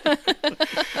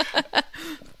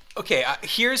 Okay,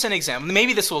 here's an example.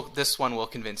 Maybe this one will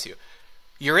convince you.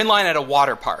 You're in line at a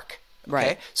water park. Okay?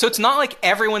 Right. So it's not like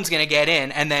everyone's going to get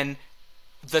in, and then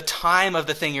the time of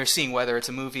the thing you're seeing, whether it's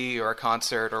a movie or a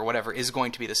concert or whatever, is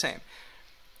going to be the same.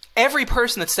 Every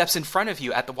person that steps in front of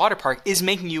you at the water park is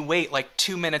making you wait like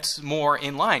 2 minutes more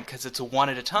in line because it's a one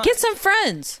at a time. Get some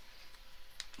friends.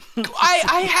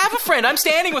 I have a friend. I'm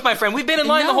standing with my friend. We've been in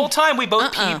line the whole time. We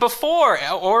both pee before,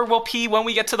 or we'll pee when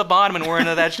we get to the bottom and we're in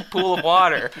that pool of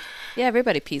water. Yeah,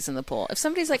 everybody pees in the pool. If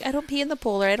somebody's like, I don't pee in the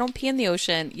pool or I don't pee in the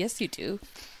ocean, yes, you do.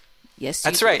 Yes, you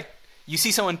do. That's right. You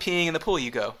see someone peeing in the pool,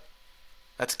 you go,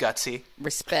 that's gutsy.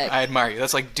 Respect. I admire you.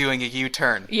 That's like doing a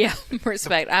U-turn. Yeah,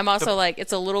 respect. I'm also like,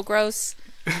 it's a little gross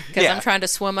because I'm trying to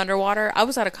swim underwater. I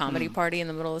was at a comedy party in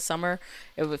the middle of summer.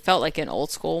 It felt like an old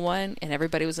school one, and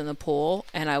everybody was in the pool,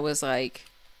 and I was like,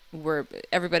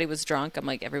 everybody was drunk. I'm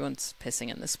like, everyone's pissing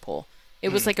in this pool. It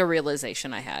was like a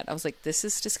realization I had. I was like, this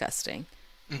is disgusting.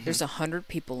 There's 100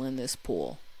 people in this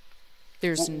pool.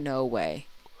 There's no way.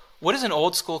 What is an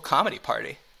old school comedy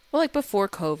party? Well, like before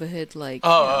COVID, like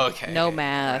okay. No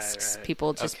masks, Right.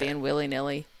 people just being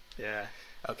willy-nilly. yeah.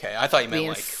 Okay, I thought you meant Being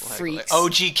like freaks.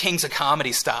 OG Kings of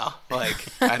Comedy style. Like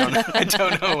I don't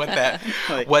know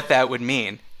what that would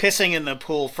mean. Pissing in the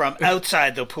pool from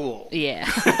outside the pool. Yeah.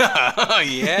 Oh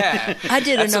yeah, I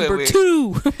did That's a what number we-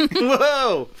 2.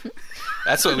 Whoa!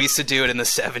 That's what we used to do it in the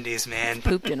 70s, man.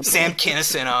 Pooped in a pool. Sam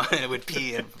Kinison would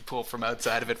pee in a pool from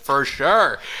outside of it for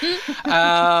sure.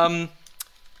 All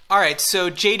right,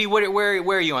 so JD,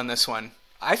 where are you on this one?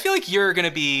 I feel like you're going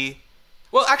to be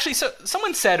Well, actually, so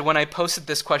someone said when I posted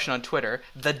this question on Twitter,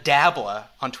 the Dabla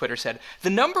on Twitter said, the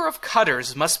number of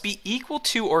cutters must be equal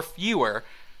to or fewer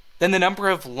than the number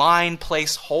of line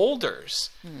place holders.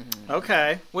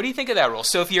 Okay. What do you think of that rule?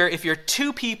 So if you're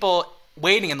two people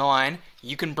waiting in the line,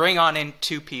 you can bring on in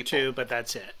two people. Two, but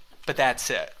that's it. But that's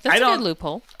it. That's a good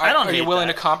loophole. Are you willing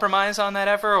to compromise on that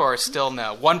ever, or still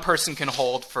no? One person can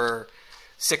hold for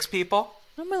 6 people?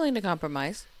 I'm willing to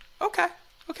compromise. Okay.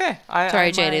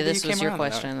 Sorry, JD, this was your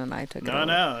question, and I took it over.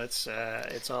 No, it's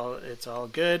all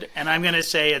good, and I'm going to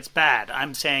say it's bad.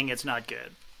 I'm saying it's not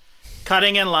good.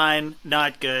 Cutting in line,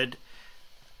 not good,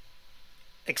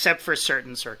 except for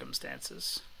certain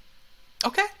circumstances.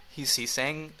 Okay. He's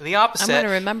saying the opposite. I'm going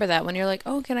to remember that when you're like,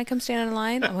 oh, can I come stand in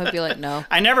line? I'm going to be like, no.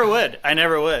 I never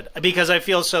would, because I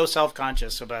feel so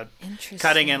self-conscious about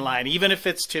cutting in line, even if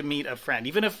it's to meet a friend.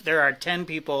 Even if there are 10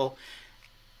 people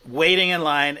waiting in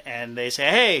line and they say,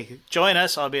 hey, join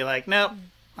us, I'll be like, nope,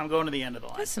 I'm going to the end of the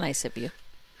line. That's nice of you.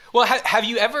 Well, have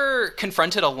you ever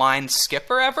confronted a line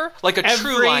skipper ever? Like a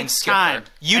true line skipper? Time.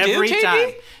 You every do, JD?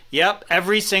 time. Yep,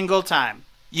 every single time.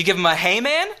 You give them a hey,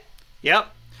 man?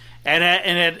 Yep. And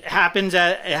it happened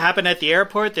at the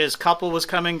airport. This couple was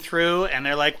coming through, and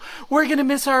they're like, we're going to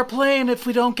miss our plane if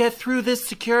we don't get through this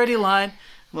security line.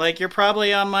 I'm like, you're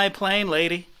probably on my plane,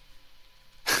 lady.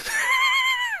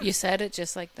 You said it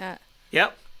just like that.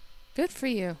 Yep. Good for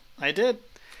you. I did.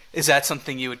 Is that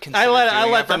something you would consider I let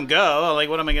ever? them go. I'm like,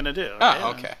 what am I going to do?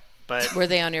 Oh, okay. But were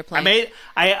they on your plane?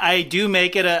 I do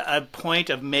make it a point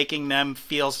of making them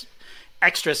feel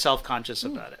extra self-conscious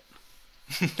about it.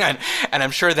 and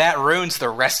I'm sure that ruins the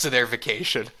rest of their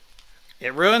vacation.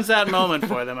 It ruins that moment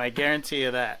for them. I guarantee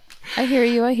you that. I hear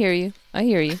you.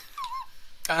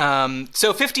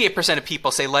 So 58% of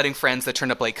people say letting friends that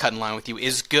turn up late cut in line with you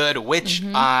is good, which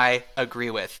I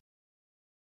agree with.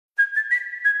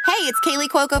 Hey, it's Kaylee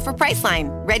Cuoco for Priceline.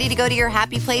 Ready to go to your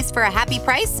happy place for a happy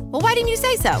price? Well, why didn't you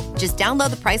say so? Just download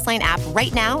the Priceline app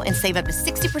right now and save up to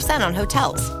 60% on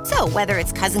hotels. So whether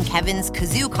it's Cousin Kevin's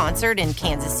Kazoo Concert in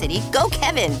Kansas City, go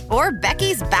Kevin, or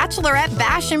Becky's Bachelorette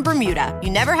Bash in Bermuda, you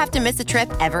never have to miss a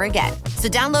trip ever again. So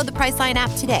download the Priceline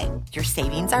app today. Your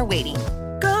savings are waiting.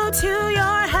 Go to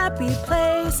your happy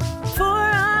place for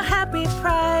a happy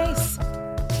price.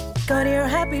 Go to your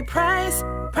happy price,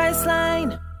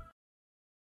 Priceline.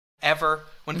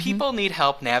 When people need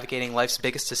help navigating life's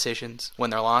biggest decisions,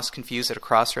 when they're lost, confused at a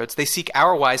crossroads, they seek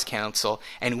our wise counsel,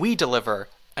 and we deliver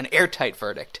an airtight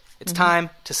verdict. It's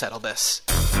time to settle this.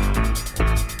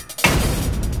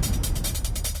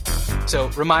 So,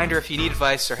 reminder, if you need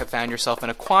advice or have found yourself in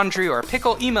a quandary or a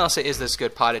pickle, email us at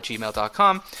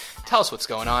isthisgoodpod@gmail.com. Tell us what's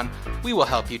going on. We will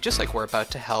help you, just like we're about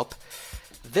to help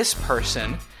this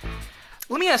person.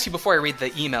 Let me ask you before I read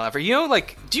the email,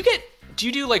 do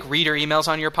you do reader emails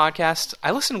on your podcast?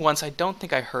 I listened once. I don't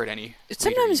think I heard any.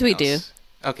 Sometimes we do.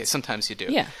 Okay, sometimes you do.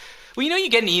 Yeah. Well, you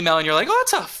get an email and you're like, oh,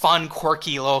 that's a fun,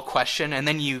 quirky little question. And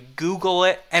then you Google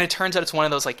it, and it turns out it's one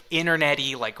of those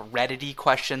Internet-y, Reddit-y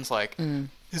questions,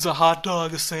 is a hot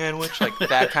dog a sandwich?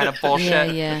 That kind of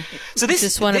bullshit. Yeah. So is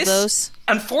this one of those?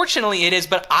 Unfortunately, it is,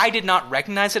 but I did not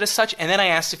recognize it as such. And then I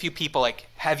asked a few people,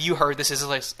 have you heard this? Is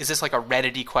this like a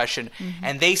Reddit-y question?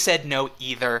 And they said no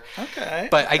either. Okay.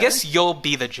 But I guess you'll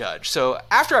be the judge. So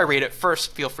after I read it,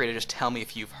 first feel free to just tell me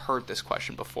if you've heard this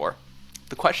question before.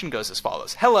 The question goes as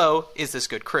follows. Hello, is this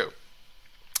good crew?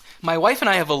 My wife and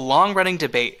I have a long-running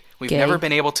debate we've never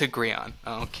been able to agree on.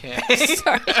 Okay.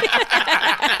 Sorry.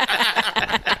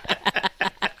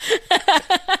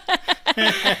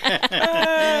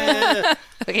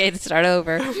 Okay, to start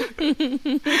over. That's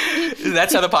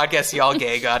how the podcast Y'all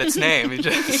Gay got its name.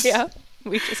 Yeah,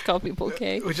 we just call people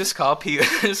gay. We just call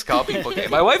people gay.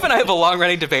 My wife and I have a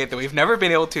long-running debate that we've never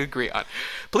been able to agree on.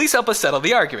 Please help us settle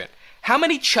the argument. How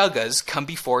many chuggas come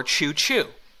before choo-choo?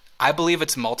 I believe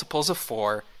it's multiples of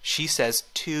 4. She says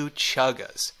 2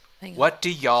 chuggas. What do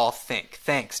y'all think?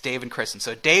 Thanks, Dave and Kristen.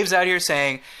 So Dave's out here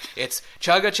saying it's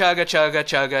chugga, chugga, chugga,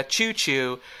 chugga,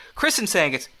 choo-choo. Kristen's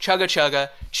saying it's chugga, chugga,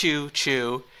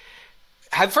 choo-choo.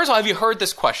 First of all, have you heard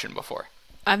this question before?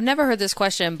 I've never heard this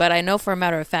question, but I know for a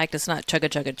matter of fact it's not chugga,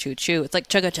 chugga, choo-choo. It's like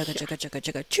chugga, chugga, chugga, chugga,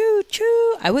 chugga,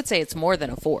 choo-choo. I would say it's more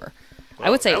than a 4. I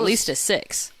would say at least a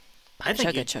 6. I think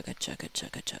chugga, chugga, chugga,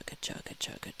 chugga, chugga, chugga,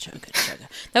 chugga, chugga, chugga.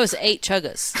 That was 8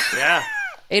 chuggas. Yeah.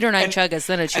 8 or 9 chuggas,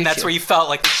 then a choo-choo. And that's where you felt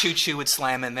like the choo-choo would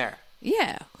slam in there.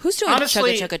 Yeah. Who's doing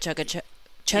honestly, chugga, chugga, chugga,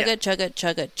 chugga, chugga,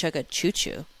 chugga, chugga,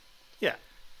 choo-choo? Yeah.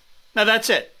 No, that's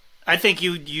it. I think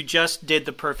you just did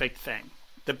the perfect thing.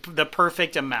 The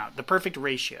perfect amount. The perfect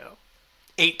ratio.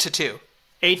 8 to 2.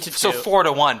 8 to 2. So 4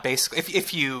 to 1, basically,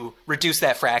 if you reduce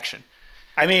that fraction.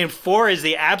 I mean, 4 is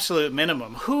the absolute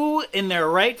minimum. Who in their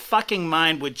right fucking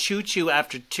mind would choo-choo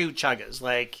after 2 chuggas?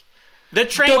 Like, the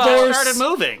train just started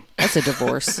moving. That's a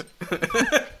divorce.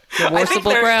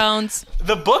 Divorceable grounds. There's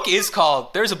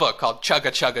a book called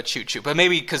Chugga Chugga Choo Choo, but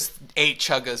maybe because 8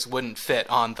 chuggas wouldn't fit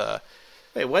on the...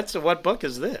 Wait, what book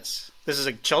is this? This is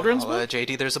a children's book?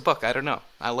 JD, there's a book. I don't know.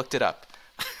 I looked it up.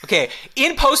 Okay,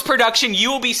 in post-production,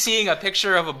 you will be seeing a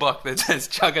picture of a book that says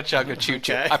Chugga Chugga Choo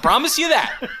Choo. Okay. I promise you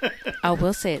that. I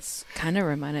will say it's kind of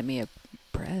reminded me of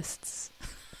breasts.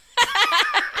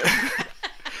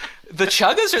 The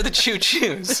chuggas or the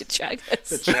choo-choos? The chuggas.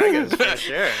 The chuggas, for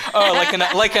sure. Oh, like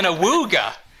an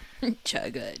awooga.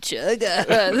 Chugga, chugga.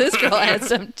 This girl had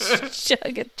some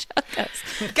chugga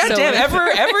chuggas. God damn,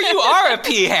 ever you are a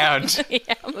pea hound.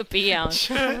 Yeah, I'm a pea hound.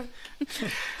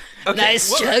 Okay,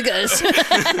 nice chuggas.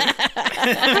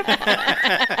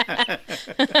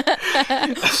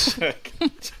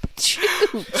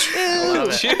 Choo,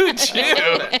 choo. Choo,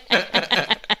 choo.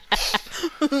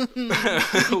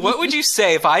 What would you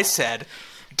say if I said,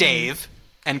 Dave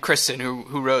and Kristen,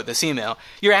 who wrote this email,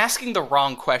 you're asking the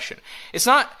wrong question. It's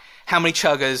not how many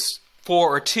chuggas,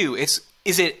 4 or 2. Is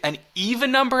it an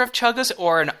even number of chuggas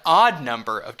or an odd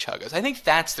number of chuggas? I think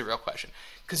that's the real question.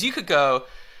 Because you could go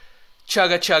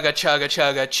chugga, chugga, chugga,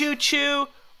 chugga, choo, choo.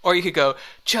 Or you could go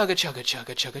chugga, chugga,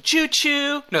 chugga, chugga, choo,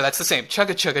 choo. No, that's the same.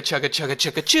 Chugga, chugga, chugga, chugga,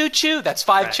 chugga, choo, choo. That's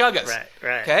 5 chuggas.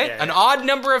 Right. Okay? Yeah, an odd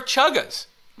number of chuggas.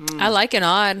 I like an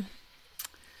odd.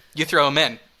 You throw them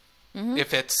in. Mm-hmm.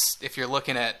 If you're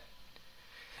looking at...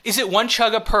 Is it 1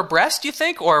 chugga per breast, you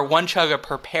think? Or 1 chugga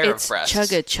per pair of breasts?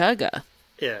 It's chugga, chugga.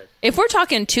 Yeah. If we're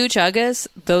talking 2 chuggas,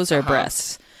 those are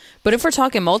breasts. But if we're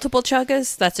talking multiple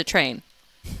chuggas, that's a train.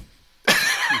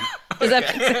 Does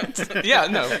that make sense? Yeah,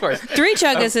 no, of course. 3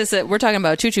 chuggas is that we're talking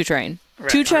about choo-choo train.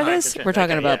 Right. 2 chuggas, we're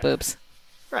talking about boobs.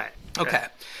 Right. Okay.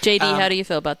 JD, how do you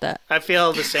feel about that? I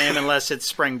feel the same unless it's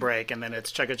spring break and then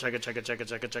it's chugga, chugga, chugga, chugga,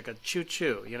 chugga, chugga, choo,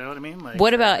 choo. You know what I mean? Like,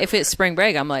 what about if it's spring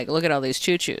break? I'm like, look at all these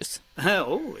choo-choos.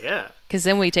 Oh, yeah. Because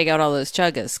then we take out all those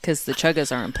chuggas because the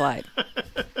chuggas are implied.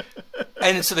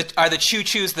 And so are the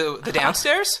choo-choos the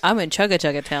downstairs? I'm in chugga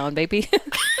chugga town, baby.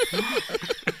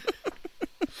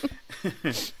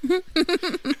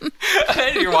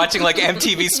 You're watching like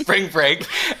MTV Spring Break,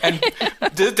 and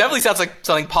this definitely sounds like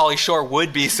something Pauly Shore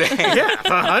would be saying. Yeah,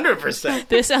 100%.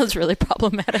 This sounds really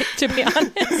problematic, to be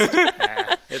honest.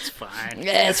 It's fine.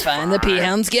 Yeah, it's fine. The pea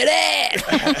hounds get it.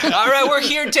 All right, we're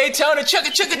here in Daytona.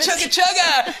 Chugga, chugga, chugga,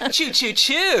 chugga. Choo, choo,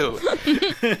 choo.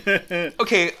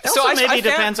 Okay, It so also maybe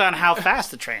depends on how fast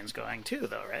the train's going, too,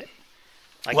 though, right?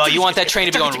 Like, well, you want that train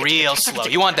to be going real slow.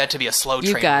 You want that to be a slow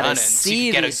train running, so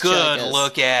you can get a good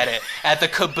look at it. At the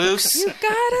caboose. You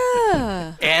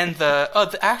gotta. And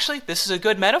actually, this is a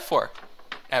good metaphor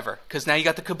ever, because now you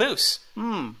got the caboose.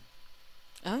 Oh.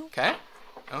 Okay.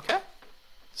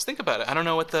 Let's think about it. I don't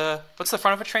know what's the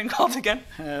front of a train called again?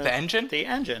 The engine? The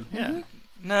engine, yeah.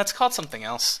 Mm-hmm. No, it's called something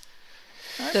else.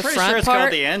 I'm pretty sure it's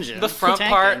called the engine. The front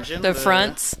tank part. Engine, The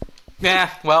fronts. Yeah,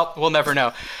 well, we'll never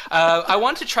know. I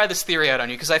wanted to try this theory out on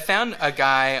you because I found a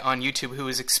guy on YouTube who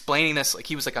was explaining this like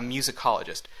he was like a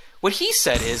musicologist. What he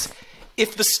said is,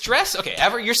 if the stress... Okay,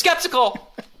 you're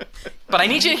skeptical, but I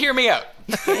need you to hear me out.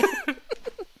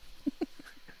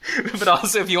 But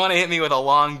also, if you want to hit me with a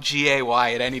long GAY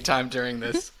at any time during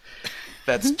this,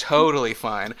 that's totally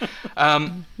fine.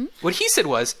 What he said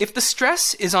was, if the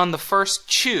stress is on the first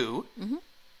chew...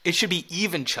 it should be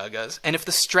even chuggas, and if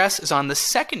the stress is on the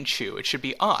second chew, it should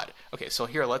be odd. Okay, so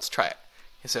here, let's try it.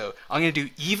 So I'm going to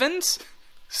do evens,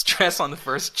 stress on the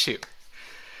first chew.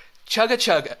 Chugga,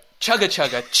 chugga, chugga,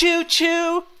 chugga, chew,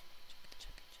 chew.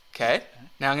 Okay,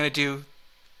 now I'm going to do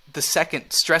the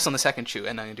second, stress on the second chew,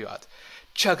 and I'm going to do odds.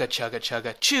 Chugga, chugga,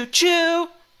 chugga, chew, chew.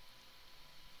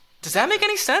 Does that make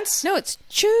any sense? No, it's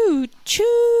choo,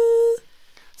 choo.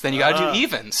 So then you got to do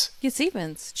evens. It's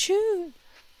evens. Choo.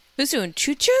 Who's doing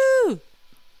choo-choo?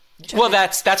 Well,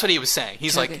 that's what he was saying.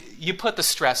 He's Chugga. like, you put the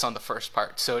stress on the first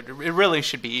part, so it really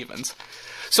should be evens.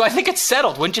 So I think it's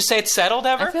settled. Wouldn't you say it's settled,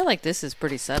 Ever? I feel like this is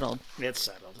pretty settled. It's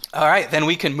settled. All right, then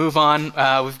we can move on.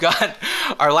 We've got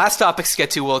our last topics to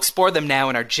get to. We'll explore them now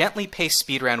in our gently paced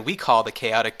speed round we call the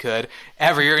Chaotic Good.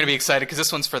 Ever, you're going to be excited because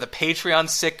this one's for the Patreon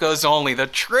sickos only, the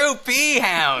true pea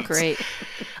hounds. Great.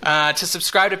 To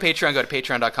subscribe to Patreon, go to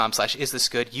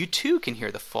patreon.com/isthisgood. You too can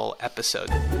hear the full episode.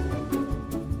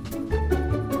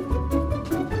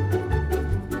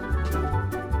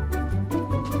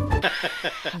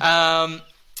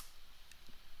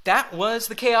 That was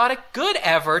the Chaotic Good,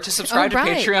 Ever. To subscribe to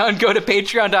Patreon, go to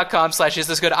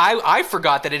patreon.com/isthisgood. I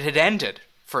forgot that it had ended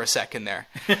for a second there.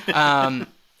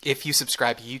 if you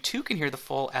subscribe, you too can hear the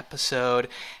full episode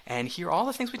and hear all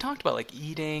the things we talked about, like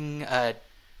eating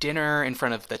dinner in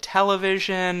front of the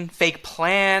television, fake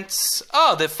plants,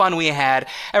 the fun we had.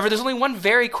 However, there's only one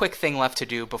very quick thing left to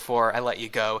do before I let you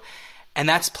go, and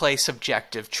that's play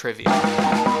subjective trivia.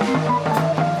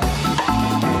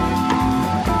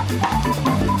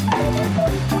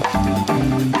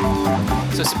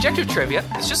 So subjective trivia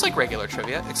is just like regular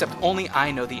trivia, except only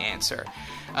I know the answer.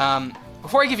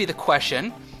 Before I give you the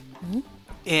question,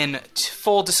 in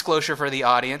full disclosure for the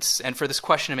audience, and for this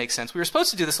question to make sense, we were supposed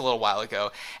to do this a little while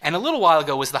ago, and a little while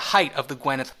ago was the height of the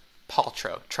Gwyneth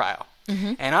Paltrow trial.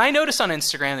 And I noticed on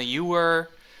Instagram that you were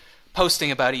posting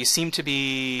about it. You seemed to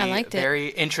be very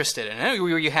interested in it.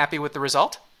 Were you happy with the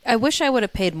result? I wish I would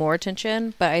have paid more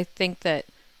attention, but I think that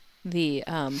the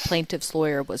plaintiff's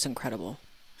lawyer was incredible.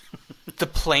 The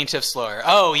plaintiff's lawyer.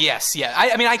 Oh, yes, yeah.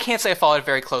 I mean, I can't say I followed it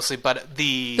very closely, but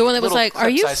the one that was like, are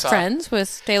you friends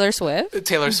with Taylor Swift?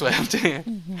 Taylor Swift. I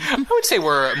would say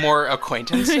we're more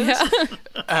acquaintances.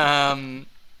 And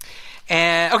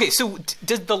okay, so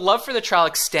did the love for the trial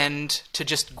extend to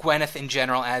just Gwyneth in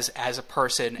general as a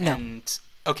person? No. And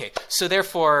okay, so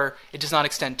therefore it does not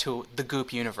extend to the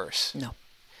Goop universe. No.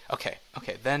 Okay,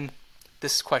 then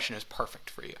this question is perfect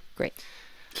for you. Great.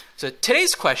 So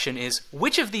today's question is,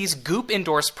 which of these Goop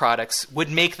endorsed products would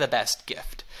make the best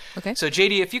gift? Okay. So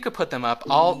JD, if you could put them up,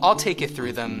 I'll take you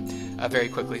through them very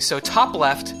quickly. So top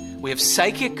left, we have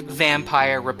Psychic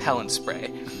Vampire Repellent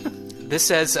Spray. This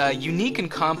says a unique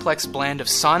and complex blend of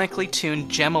sonically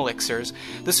tuned gem elixirs.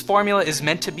 This formula is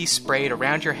meant to be sprayed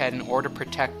around your head in order to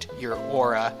protect your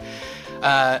aura.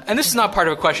 And this is not part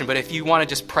of a question, but if you want to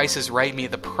just Prices Right me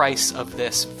the price of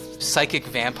this Psychic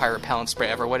Vampire Repellent Spray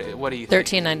ever, what do you think?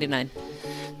 $13.99.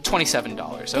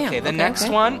 $27. Damn, Okay, the okay, next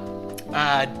okay. one,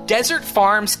 Desert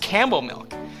Farms Camel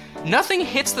Milk. Nothing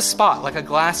hits the spot like a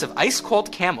glass of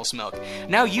ice-cold camel's milk.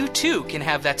 Now you, too, can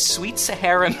have that sweet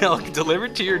Sahara milk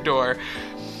delivered to your door.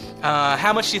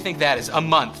 How much do you think that is? A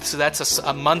month. So that's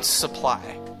a month's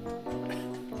supply.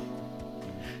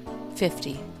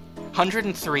 $50.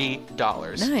 $103.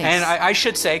 Nice. And I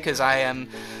should say, because I am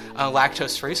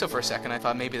lactose-free, so for a second I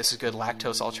thought maybe this is a good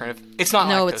lactose alternative. It's not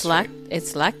No, lactose-free.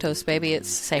 it's lactose, baby. It's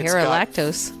Sahara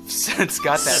lactose. It's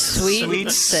got that sweet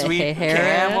Sahara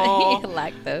camel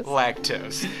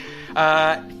lactose.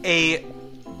 A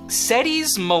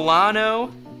Ceti's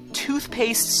Milano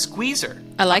toothpaste squeezer.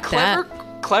 I like that.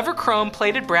 Clever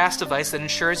chrome-plated brass device that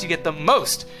ensures you get the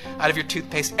most out of your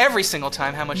toothpaste every single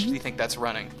time. How much do you think that's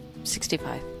running?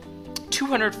 $65.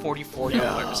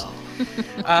 $244.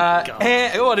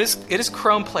 It is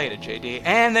chrome-plated, JD.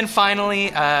 And then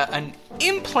finally, an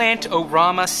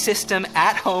Implant-O-Rama System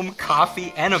at-home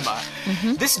coffee enema.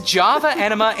 This Java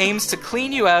enema aims to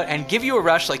clean you out and give you a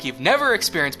rush like you've never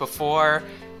experienced before.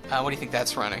 What do you think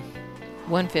that's running?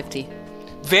 $150.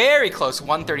 Very close,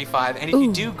 $135. And if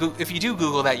you do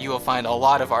Google that, you will find a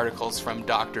lot of articles from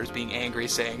doctors being angry,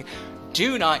 saying,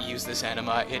 do not use this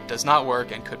enema. It does not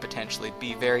work and could potentially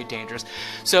be very dangerous.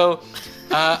 So,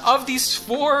 of these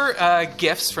four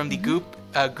gifts from the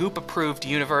Goop-approved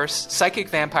universe, Psychic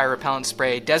Vampire Repellent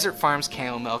Spray, Desert Farms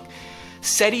Camel Milk,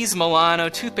 Ceti's Milano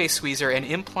Toothpaste Squeezer, and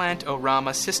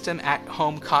Implant-O-Rama System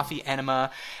at-home coffee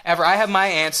enema. Ever, I have my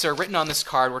answer written on this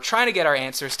card. We're trying to get our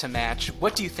answers to match.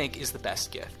 What do you think is the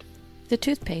best gift? The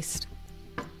toothpaste.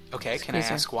 Okay, can I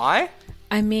Squeezer. ask why?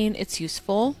 I mean, it's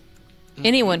useful.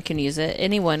 Anyone can use it.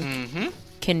 Anyone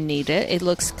can need it. It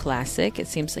looks classic. It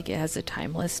seems like it has a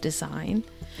timeless design.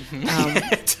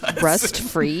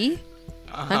 Rust-free.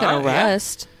 Not going to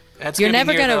rust. That's You're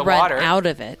never going to run out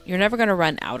of it. You're never going to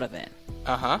run out of it.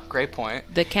 Great point.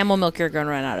 The camel milk you're going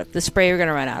to run out of. The spray you're going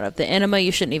to run out of. The enema,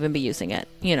 you shouldn't even be using it.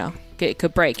 You know, it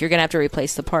could break. You're going to have to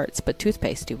replace the parts. But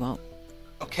toothpaste, you won't.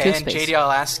 Okay, Toothpaste. and JD, I'll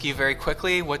ask you very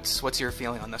quickly, what's your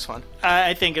feeling on this one?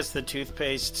 I think it's the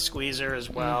toothpaste squeezer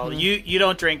as well. You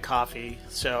don't drink coffee,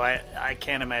 so I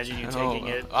can't imagine you taking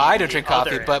it. I don't drink coffee,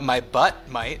 other but end. my butt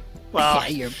might. Well, Yeah,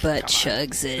 your butt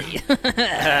chugs it.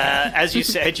 as you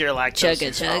said, you're lactose Chugga,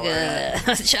 intolerant.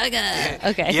 chugga. Chugga.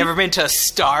 Okay. You ever been to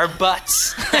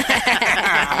Starbucks?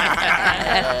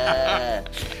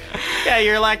 Yeah,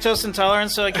 you're lactose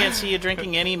intolerant, so I can't see you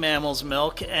drinking any mammal's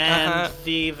milk. And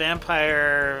the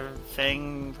vampire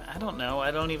thing, I don't know.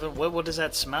 I don't even. What does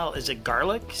that smell? Is it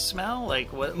garlic smell?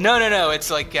 Like what? No.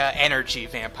 It's like energy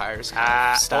vampires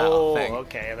kind of style thing.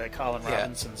 Okay, the Colin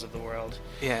Robinsons of the world.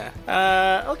 Yeah.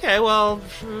 Okay, well,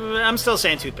 I'm still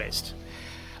saying toothpaste.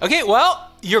 Okay,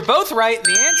 well, you're both right.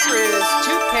 The answer is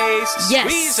toothpaste Yes.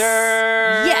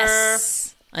 squeezer.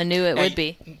 Yes. I knew it would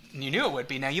be. You knew it would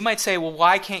be. Now, you might say, well,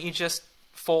 why can't you just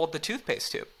fold the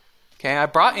toothpaste tube? Okay, I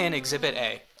brought in Exhibit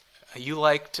A. You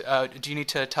liked. Do you need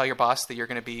to tell your boss that you're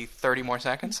going to be 30 more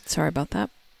seconds? Sorry about that.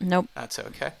 Nope. That's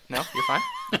okay. No, you're fine.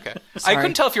 Okay. I Sorry.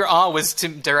 couldn't tell if your was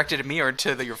directed at me or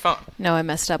to your phone. No, I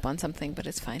messed up on something, but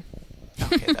it's fine.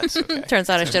 Okay, that's okay.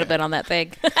 Turns out I should have been on that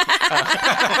thing.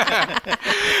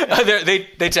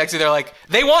 They text you. They're like,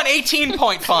 they want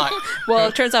 18-point font. Well,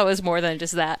 it turns out it was more than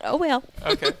just that. Oh, well.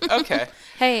 Okay.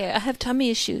 Hey, I have tummy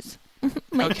issues.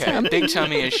 Okay, big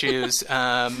tummy issues.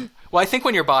 Well, I think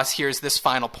when your boss hears this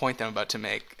final point that I'm about to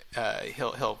make,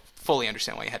 he'll fully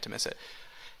understand why you had to miss it.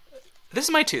 This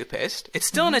is my toothpaste. It's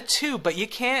still in a tube, but you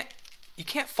can't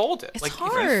fold it. It's like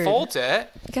hard. if you fold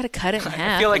it, You got to cut it in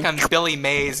half. I feel like I'm Billy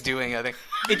Mays doing a thing.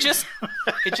 It just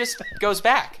goes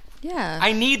back. Yeah.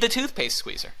 I need the toothpaste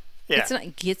squeezer. Yeah.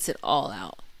 Gets it all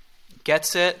out.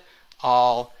 Gets it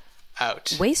all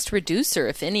out. Waste reducer,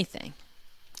 if anything.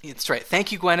 That's right.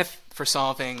 Thank you, Gwyneth, for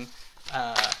solving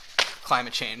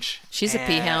climate change. She's a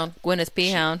pea hound. Gwyneth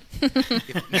pea hound.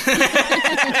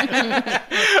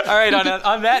 All right,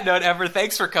 on that note, Ever,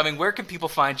 thanks for coming. Where can people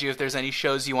find you if there's any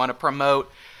shows you want to promote?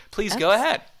 Please go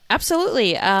ahead.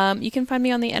 Absolutely. You can find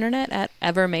me on the internet at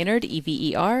Ever Mainard,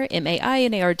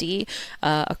 EverMainard,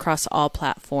 across all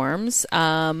platforms.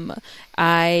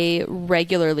 I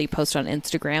regularly post on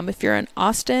Instagram. If you're in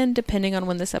Austin, depending on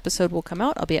when this episode will come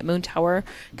out, I'll be at Moon Tower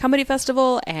Comedy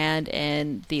Festival, and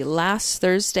in the last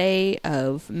Thursday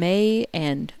of May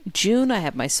and June, I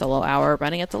have my solo hour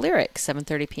running at the Lyric,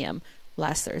 7:30 p.m.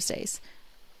 last Thursdays.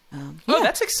 Oh,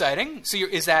 that's exciting. So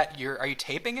are you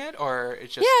taping it, or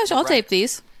it's just? Yeah, I'll tape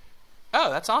these. Oh,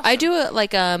 that's awesome. I do it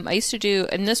like I used to do,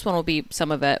 and this one will be,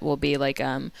 some of it will be like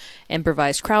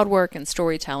improvised crowd work and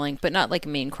storytelling, but not like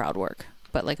main crowd work,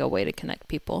 but like a way to connect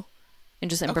people and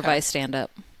just improvise stand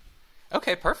up.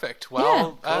 Okay, perfect.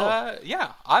 Well,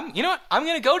 Yeah. I'm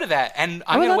going to go to that, and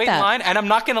I'm going to wait in line, and I'm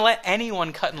not going to let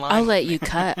anyone cut in line. I'll let you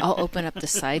cut. I'll open up the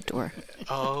side door.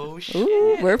 Oh shit!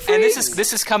 Ooh, we're free. And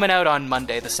this is coming out on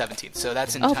Monday the 17th, so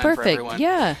that's in time for everyone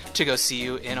to go see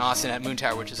you in Austin at Moon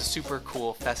Tower, which is a super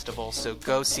cool festival. So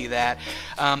go see that.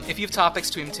 If you have topics,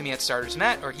 tweet them to me at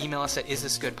StartersMatt or email us at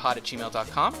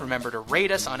isthisgoodpod@gmail.com. Remember to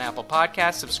rate us on Apple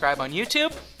Podcasts, subscribe on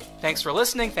YouTube. Thanks for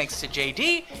listening. Thanks to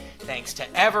JD. Thanks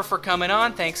to Ever for coming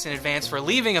on. Thanks in advance for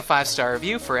leaving a 5-star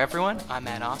review. For everyone, I'm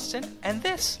Matt Austin, and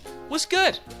this was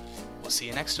good. We'll see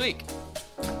you next week.